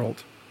commercial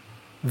world,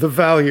 the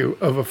value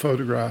of a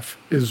photograph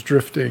is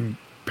drifting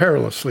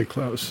perilously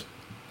close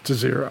to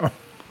zero.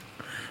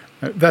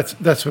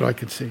 That's what I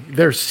can see.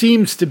 There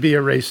seems to be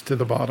a race to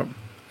the bottom,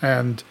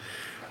 and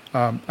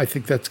I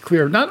think that's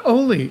clear. Not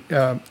only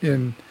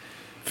in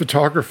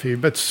photography,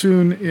 but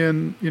soon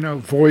in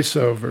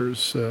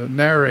voiceovers,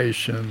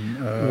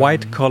 narration,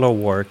 White collar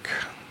work,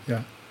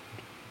 yeah.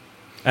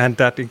 and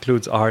that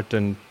includes art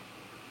and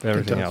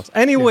everything does, else.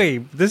 Anyway,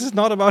 this is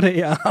not about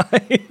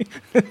AI,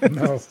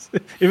 No.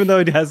 even though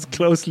it has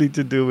closely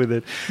to do with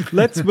it.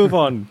 Let's move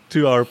on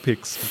to our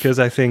picks, because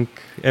I think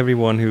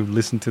everyone who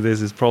listened to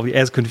this is probably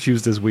as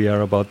confused as we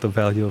are about the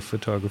value of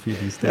photography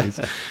these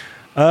days.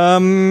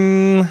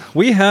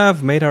 We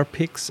have made our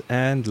picks,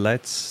 and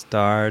let's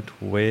start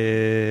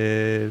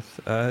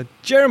with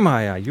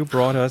Jeremiah. You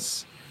brought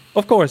us,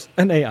 of course,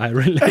 an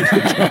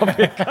AI-related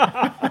topic.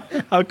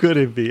 How could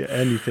it be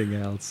anything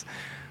else?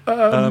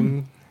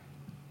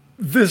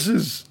 This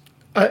is,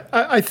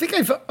 I think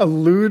I've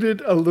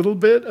alluded a little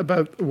bit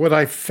about what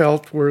I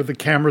felt were the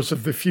cameras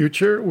of the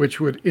future, which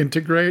would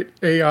integrate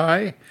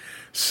AI.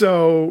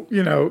 So,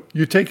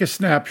 you take a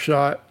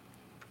snapshot,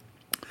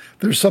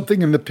 there's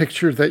something in the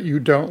picture that you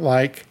don't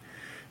like.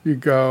 You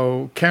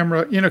go,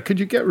 camera, could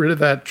you get rid of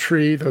that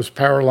tree, those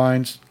power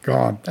lines?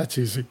 Gone. That's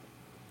easy.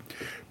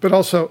 But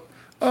also,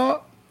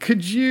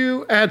 could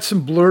you add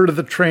some blur to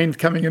the train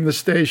coming in the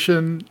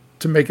station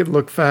to make it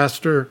look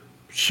faster?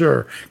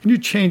 Sure. Can you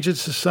change it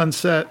to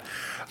sunset?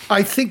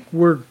 I think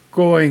we're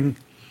going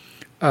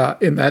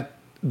in that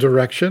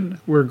direction.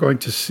 We're going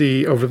to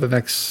see over the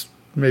next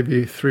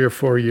maybe 3 or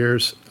 4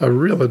 years a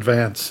real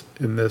advance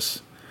in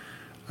this.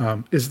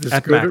 Is this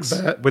At good max,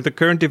 or bad? with the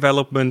current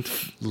development,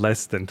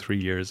 less than 3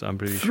 years, I'm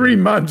pretty 3 sure.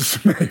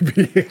 months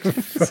maybe.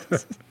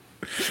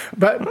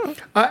 But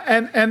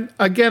and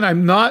again,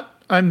 I'm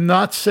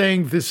not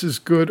saying this is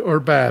good or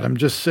bad. I'm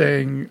just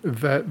saying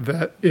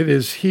that it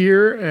is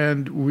here,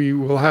 and we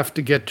will have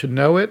to get to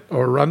know it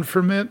or run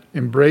from it,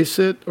 embrace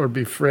it or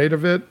be afraid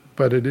of it.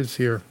 But it is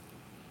here.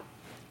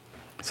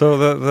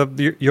 So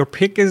your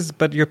pick is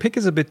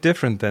a bit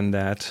different than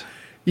that.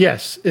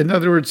 Yes. In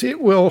other words, it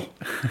will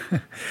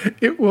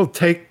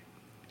take.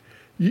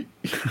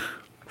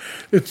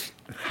 It's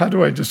how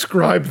do I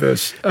describe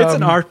this? It's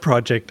an art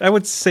project. I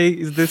would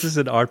say this is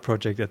an art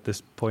project at this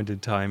point in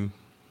time.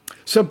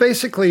 So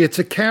basically, it's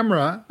a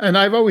camera, and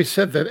I've always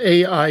said that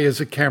AI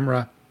is a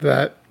camera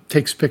that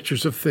takes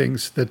pictures of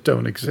things that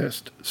don't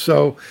exist.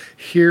 So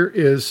here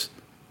is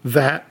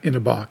that in a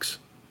box.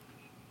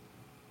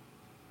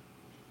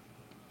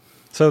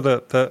 So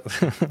the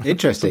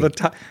Interesting.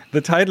 So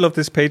the title of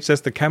this page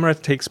says the camera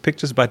takes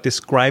pictures by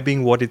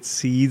describing what it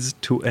sees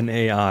to an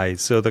AI.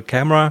 So the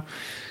camera,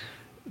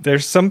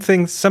 there's some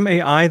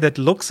AI that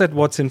looks at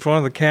what's in front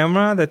of the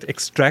camera that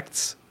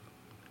extracts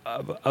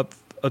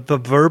the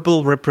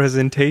verbal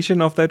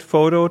representation of that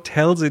photo,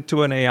 tells it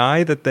to an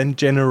AI that then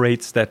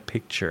generates that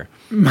picture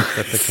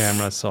that the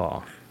camera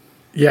saw.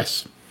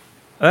 Yes.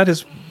 That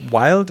is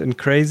wild and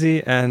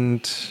crazy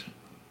and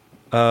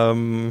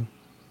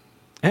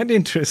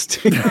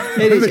interesting.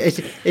 It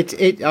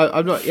is.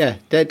 I'm not. Yeah,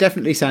 it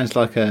definitely sounds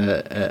like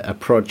a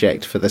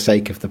project for the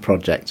sake of the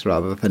project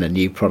rather than a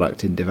new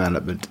product in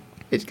development.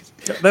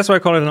 That's why I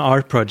call it an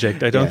art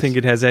project. I don't Yes. think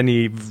it has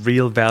any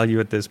real value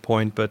at this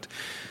point, but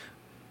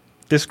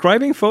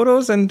describing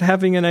photos and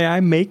having an AI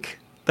make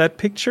that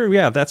picture,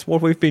 yeah, that's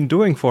what we've been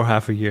doing for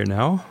half a year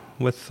now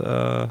with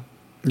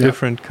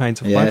different kinds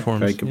of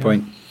platforms. Very good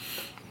point.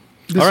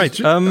 This All is right,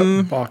 just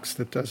a box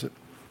that does it.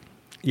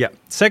 Yeah.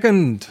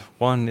 Second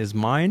one is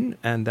mine,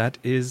 and that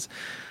is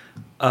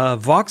a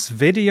Vox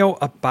video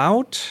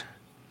about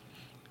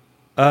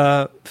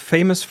a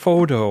famous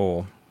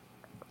photo,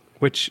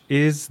 which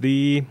is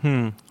the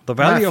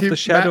Valley of the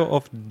Shadow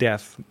of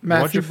Death.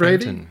 Matthew Roger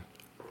Brady? Fenton.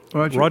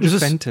 Roger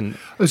Fenton.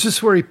 Is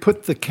this where he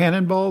put the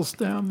cannonballs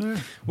down there?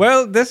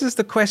 Well, this is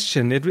the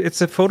question. It's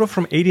a photo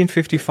from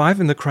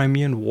 1855 in the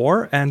Crimean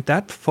War, and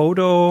that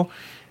photo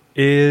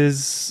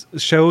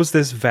shows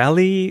this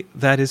valley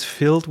that is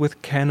filled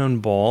with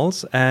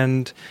cannonballs,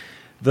 and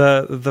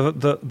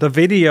the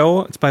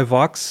video, it's by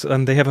Vox,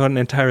 and they have an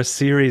entire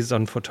series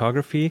on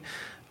photography.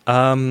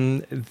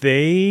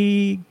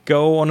 They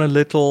go on a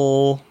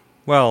little,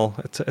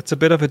 it's a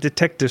bit of a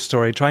detective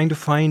story, trying to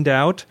find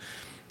out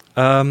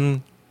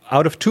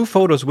out of two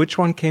photos which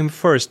one came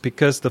first,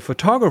 because the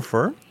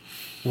photographer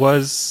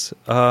was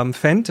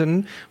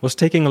Fenton was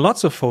taking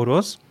lots of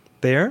photos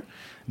there.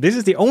 This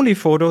is the only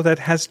photo that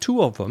has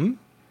two of them.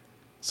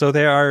 So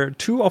there are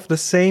two of the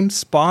same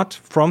spot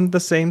from the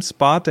same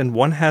spot, and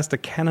one has the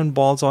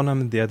cannonballs on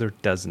them and the other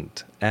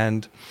doesn't.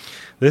 And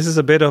this is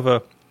a bit of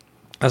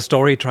a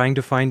story trying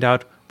to find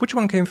out which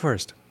one came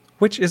first.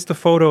 Which is the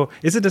photo?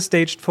 Is it a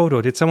staged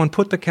photo? Did someone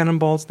put the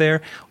cannonballs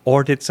there,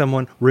 or did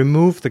someone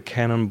remove the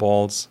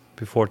cannonballs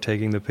before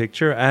taking the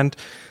picture? And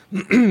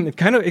it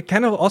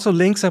kind of also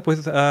links up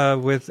with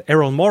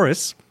Errol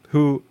Morris,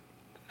 who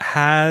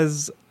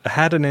has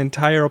had an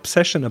entire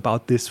obsession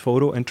about this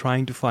photo and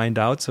trying to find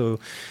out. So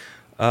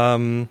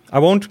I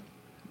won't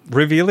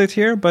reveal it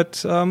here,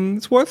 but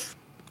it's worth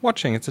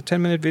watching. It's a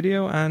 10-minute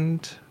video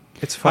and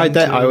it's fun.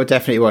 I would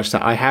definitely watch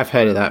that. I have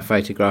heard of that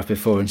photograph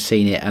before and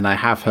seen it, and I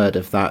have heard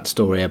of that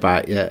story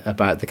about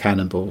the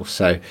cannonball.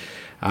 So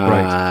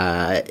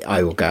Right.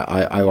 I will go.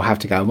 I will have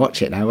to go and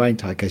watch it now,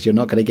 won't I? Because you're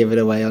not going to give it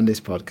away on this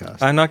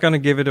podcast. I'm not going to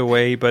give it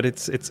away, but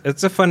it's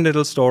a fun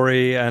little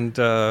story, and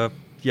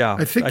yeah.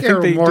 I think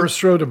Aaron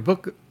Morris wrote a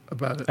book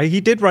about it.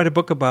 He did write a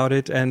book about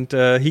it, and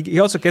he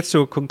also gets to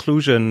a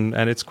conclusion,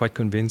 and it's quite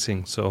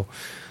convincing. So,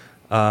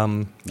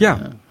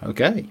 yeah.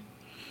 Okay.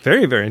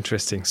 Very, very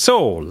interesting.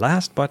 So,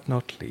 last but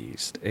not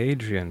least,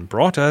 Adrian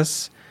brought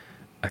us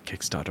a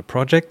Kickstarter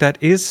project that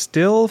is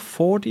still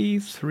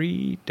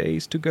 43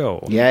 days to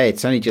go. Yeah,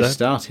 it's only just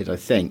started, I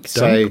think.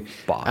 So,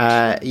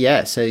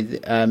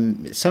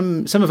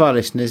 some of our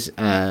listeners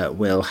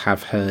will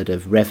have heard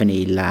of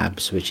Reveny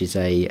Labs, which is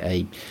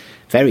a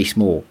very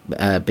small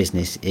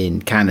business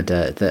in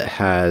Canada that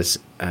has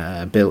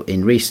built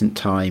in recent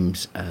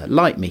times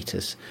light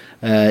meters.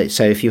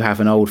 So if you have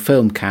an old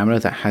film camera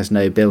that has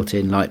no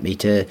built-in light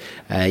meter,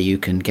 you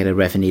can get a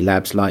Reveny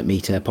Labs light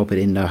meter, pop it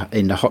in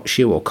the hot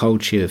shoe or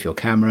cold shoe of your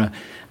camera,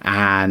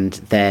 and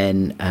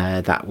then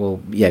that will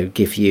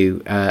give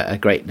you a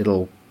great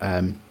little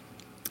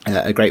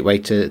a great way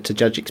to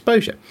judge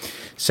exposure.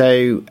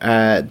 So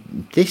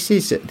this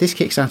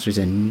Kickstarter is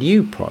a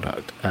new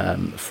product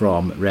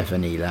from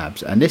Reveny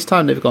Labs, and this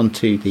time they've gone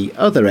to the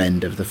other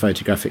end of the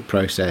photographic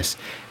process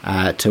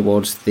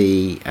towards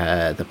the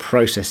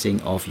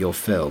processing of your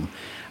film.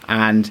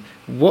 And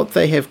what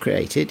they have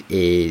created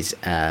is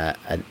a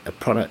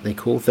product they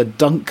call the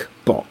Dunk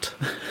Bot.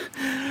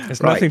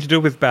 It's nothing to do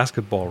with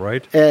basketball,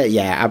 right?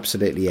 Yeah,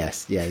 absolutely,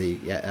 yes. Yeah.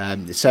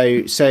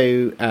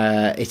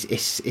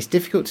 It's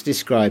difficult to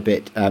describe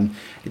it.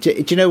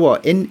 Do you know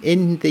what?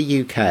 In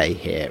the UK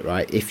here,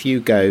 right? If you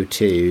go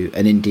to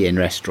an Indian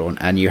restaurant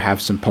and you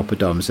have some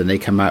poppadoms and they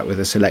come out with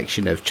a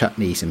selection of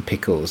chutneys and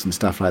pickles and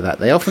stuff like that,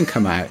 they often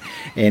come out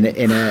in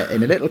a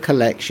little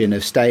collection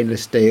of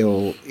stainless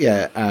steel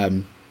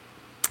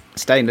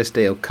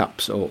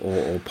cups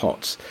or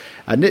pots,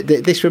 and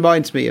this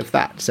reminds me of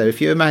that. So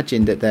if you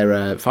imagine that there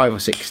are 5 or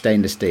 6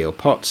 stainless steel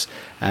pots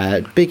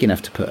big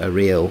enough to put a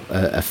reel,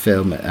 a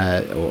film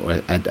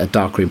or a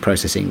darkroom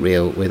processing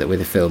reel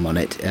with a film on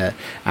it,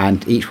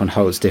 and each one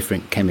holds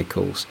different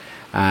chemicals,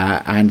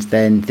 and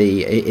then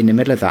in the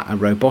middle of that a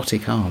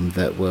robotic arm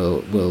that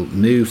will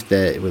move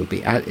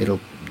it'll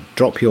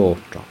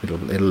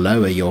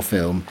lower your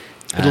film.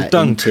 It'll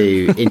dunk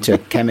into a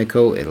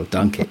chemical. It'll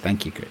dunk it.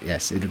 Thank you.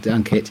 Yes, it'll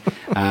dunk it.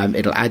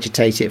 It'll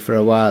agitate it for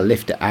a while,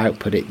 lift it out,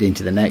 put it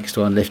into the next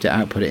one, lift it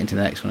out, put it into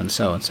the next one, and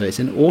so on. So it's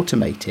an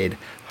automated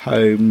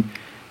home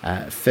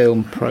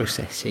film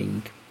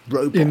processing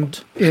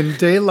robot in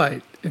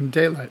daylight.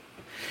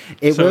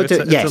 It will do.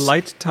 Yes, it's a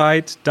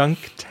light-tight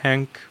dunk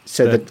tank.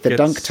 So the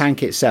dunk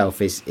tank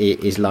itself is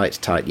light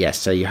tight. Yes.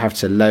 So you have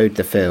to load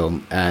the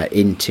film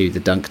into the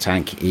dunk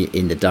tank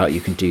in the dark. You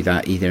can do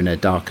that either in a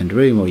darkened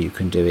room, or you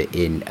can do it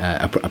in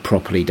a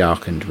properly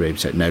darkened room,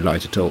 so no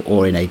light at all,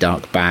 or in a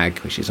dark bag,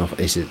 which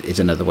is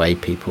another way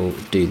people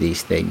do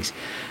these things.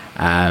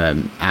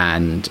 And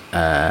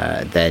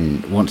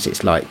then once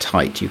it's light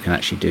tight, you can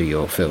actually do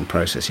your film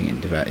processing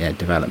and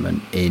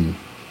development in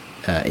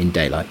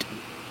daylight.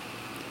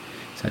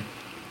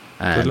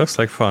 It looks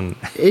like fun.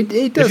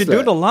 It does. If you do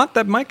it a lot,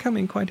 that might come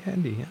in quite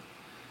handy.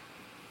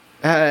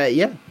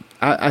 Yeah.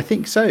 I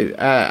think so.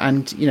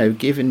 And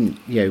given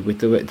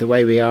with the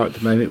way we are at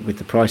the moment, with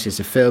the prices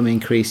of film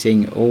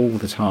increasing all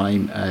the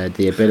time,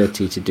 the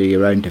ability to do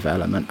your own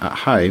development at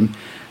home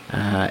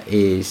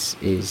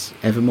is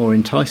ever more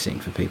enticing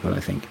for people,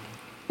 I think.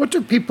 What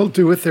do people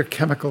do with their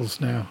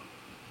chemicals now?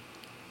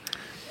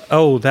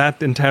 Oh,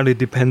 that entirely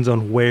depends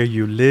on where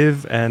you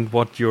live and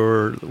what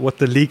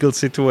the legal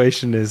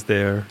situation is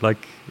there.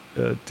 Like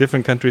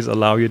different countries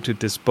allow you to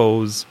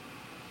dispose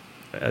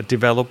a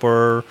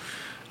developer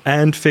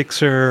and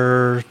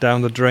fixer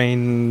down the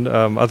drain.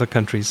 Other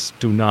countries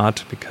do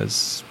not,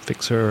 because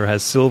fixer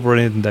has silver in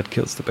it and that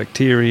kills the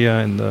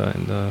bacteria in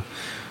the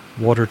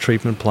water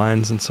treatment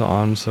plants and so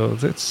on. So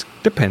it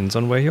depends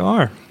on where you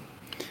are.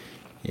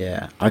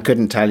 Yeah, I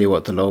couldn't tell you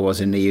what the law was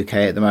in the UK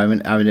at the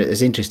moment. I mean,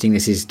 as interesting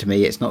this is to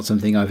me, it's not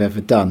something I've ever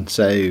done.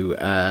 So,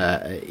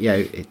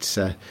 it's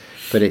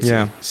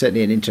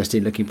certainly an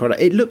interesting looking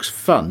product. It looks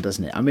fun,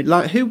 doesn't it? I mean,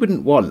 like, who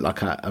wouldn't want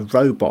like a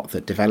robot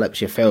that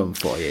develops your film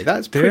for you?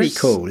 That's pretty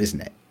cool,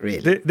 isn't it?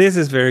 Really, this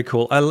is very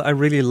cool. I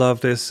really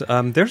love this.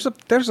 There's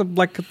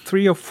like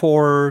 3 or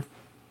 4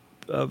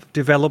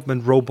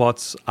 development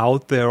robots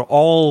out there,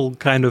 all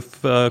kind of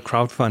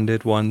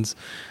crowdfunded ones.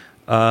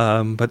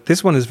 But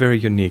this one is very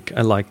unique.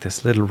 I like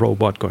this little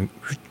robot going.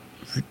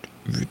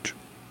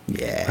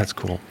 Yeah, that's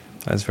cool.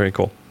 That's very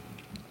cool.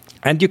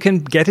 And you can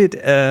get it.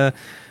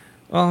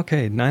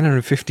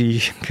 950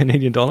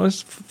 Canadian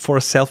dollars for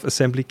a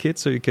self-assembly kit,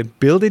 so you can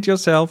build it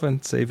yourself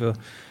and save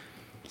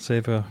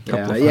save a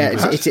couple of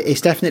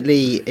it's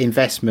definitely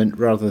investment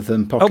rather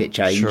than pocket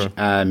change. Sure.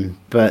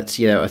 But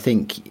I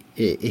think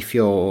if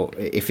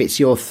it's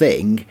your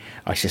thing,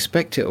 I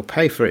suspect it'll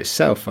pay for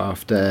itself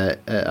after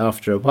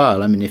a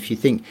while. I mean, if you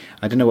think,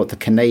 I don't know what the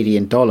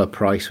Canadian dollar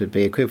price would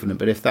be equivalent,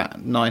 but if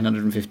that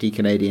 950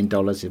 Canadian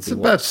dollars, it's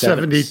about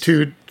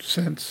 72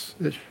 cents.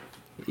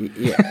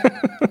 Yeah,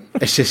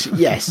 it's just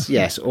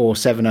yes, or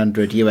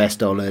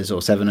 $700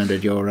 or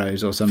 700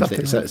 euros or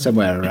something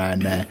somewhere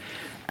around there.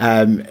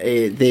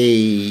 If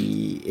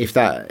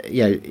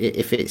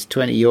it's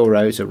 20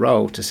 euros a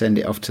roll to send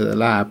it off to the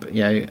lab,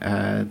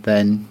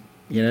 then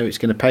it's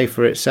going to pay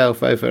for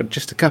itself over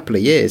just a couple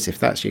of years if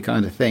that's your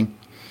kind of thing.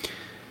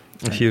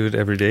 If you do it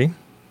every day,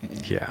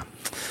 yeah.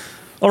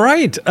 All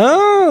right.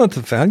 Oh,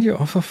 the value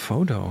of a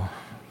photo.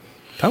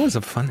 That was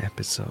a fun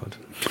episode.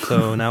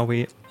 So now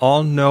we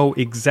all know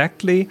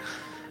exactly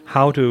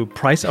how to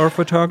price our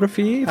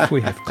photography. If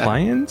we have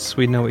clients,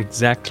 we know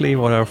exactly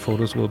what our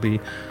photos will be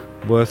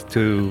worth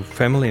to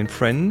family and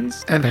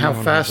friends. And how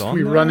fast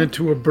we run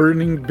into a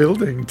burning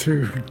building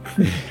to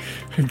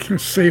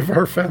save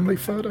our family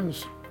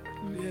photos.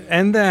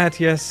 And that,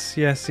 yes.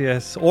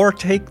 Or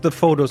take the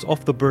photos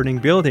of the burning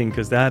building,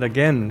 because that,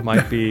 again,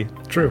 might be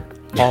true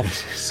of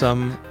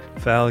some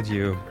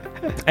value.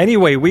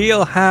 Anyway,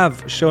 we'll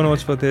have show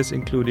notes for this,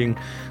 including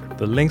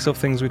the links of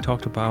things we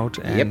talked about.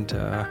 And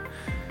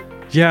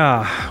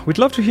we'd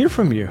love to hear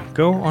from you.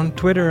 Go on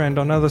Twitter and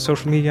on other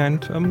social media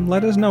and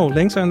let us know.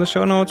 Links are in the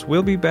show notes.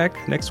 We'll be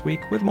back next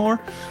week with more.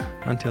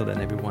 Until then,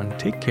 everyone,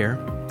 take care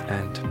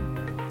and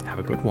have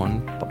a good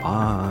one.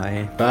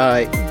 Bye-bye.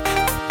 Bye.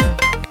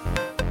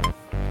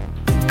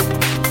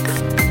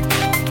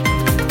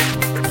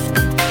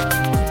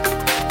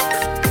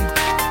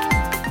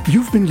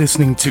 You've been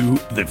listening to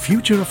The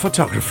Future of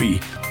Photography.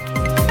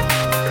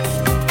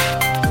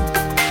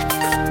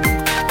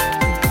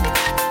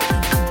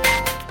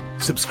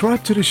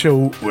 Subscribe to the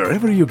show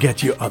wherever you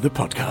get your other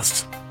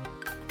podcasts.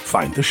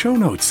 Find the show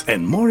notes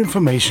and more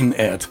information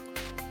at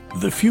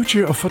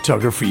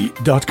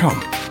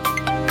thefutureofphotography.com.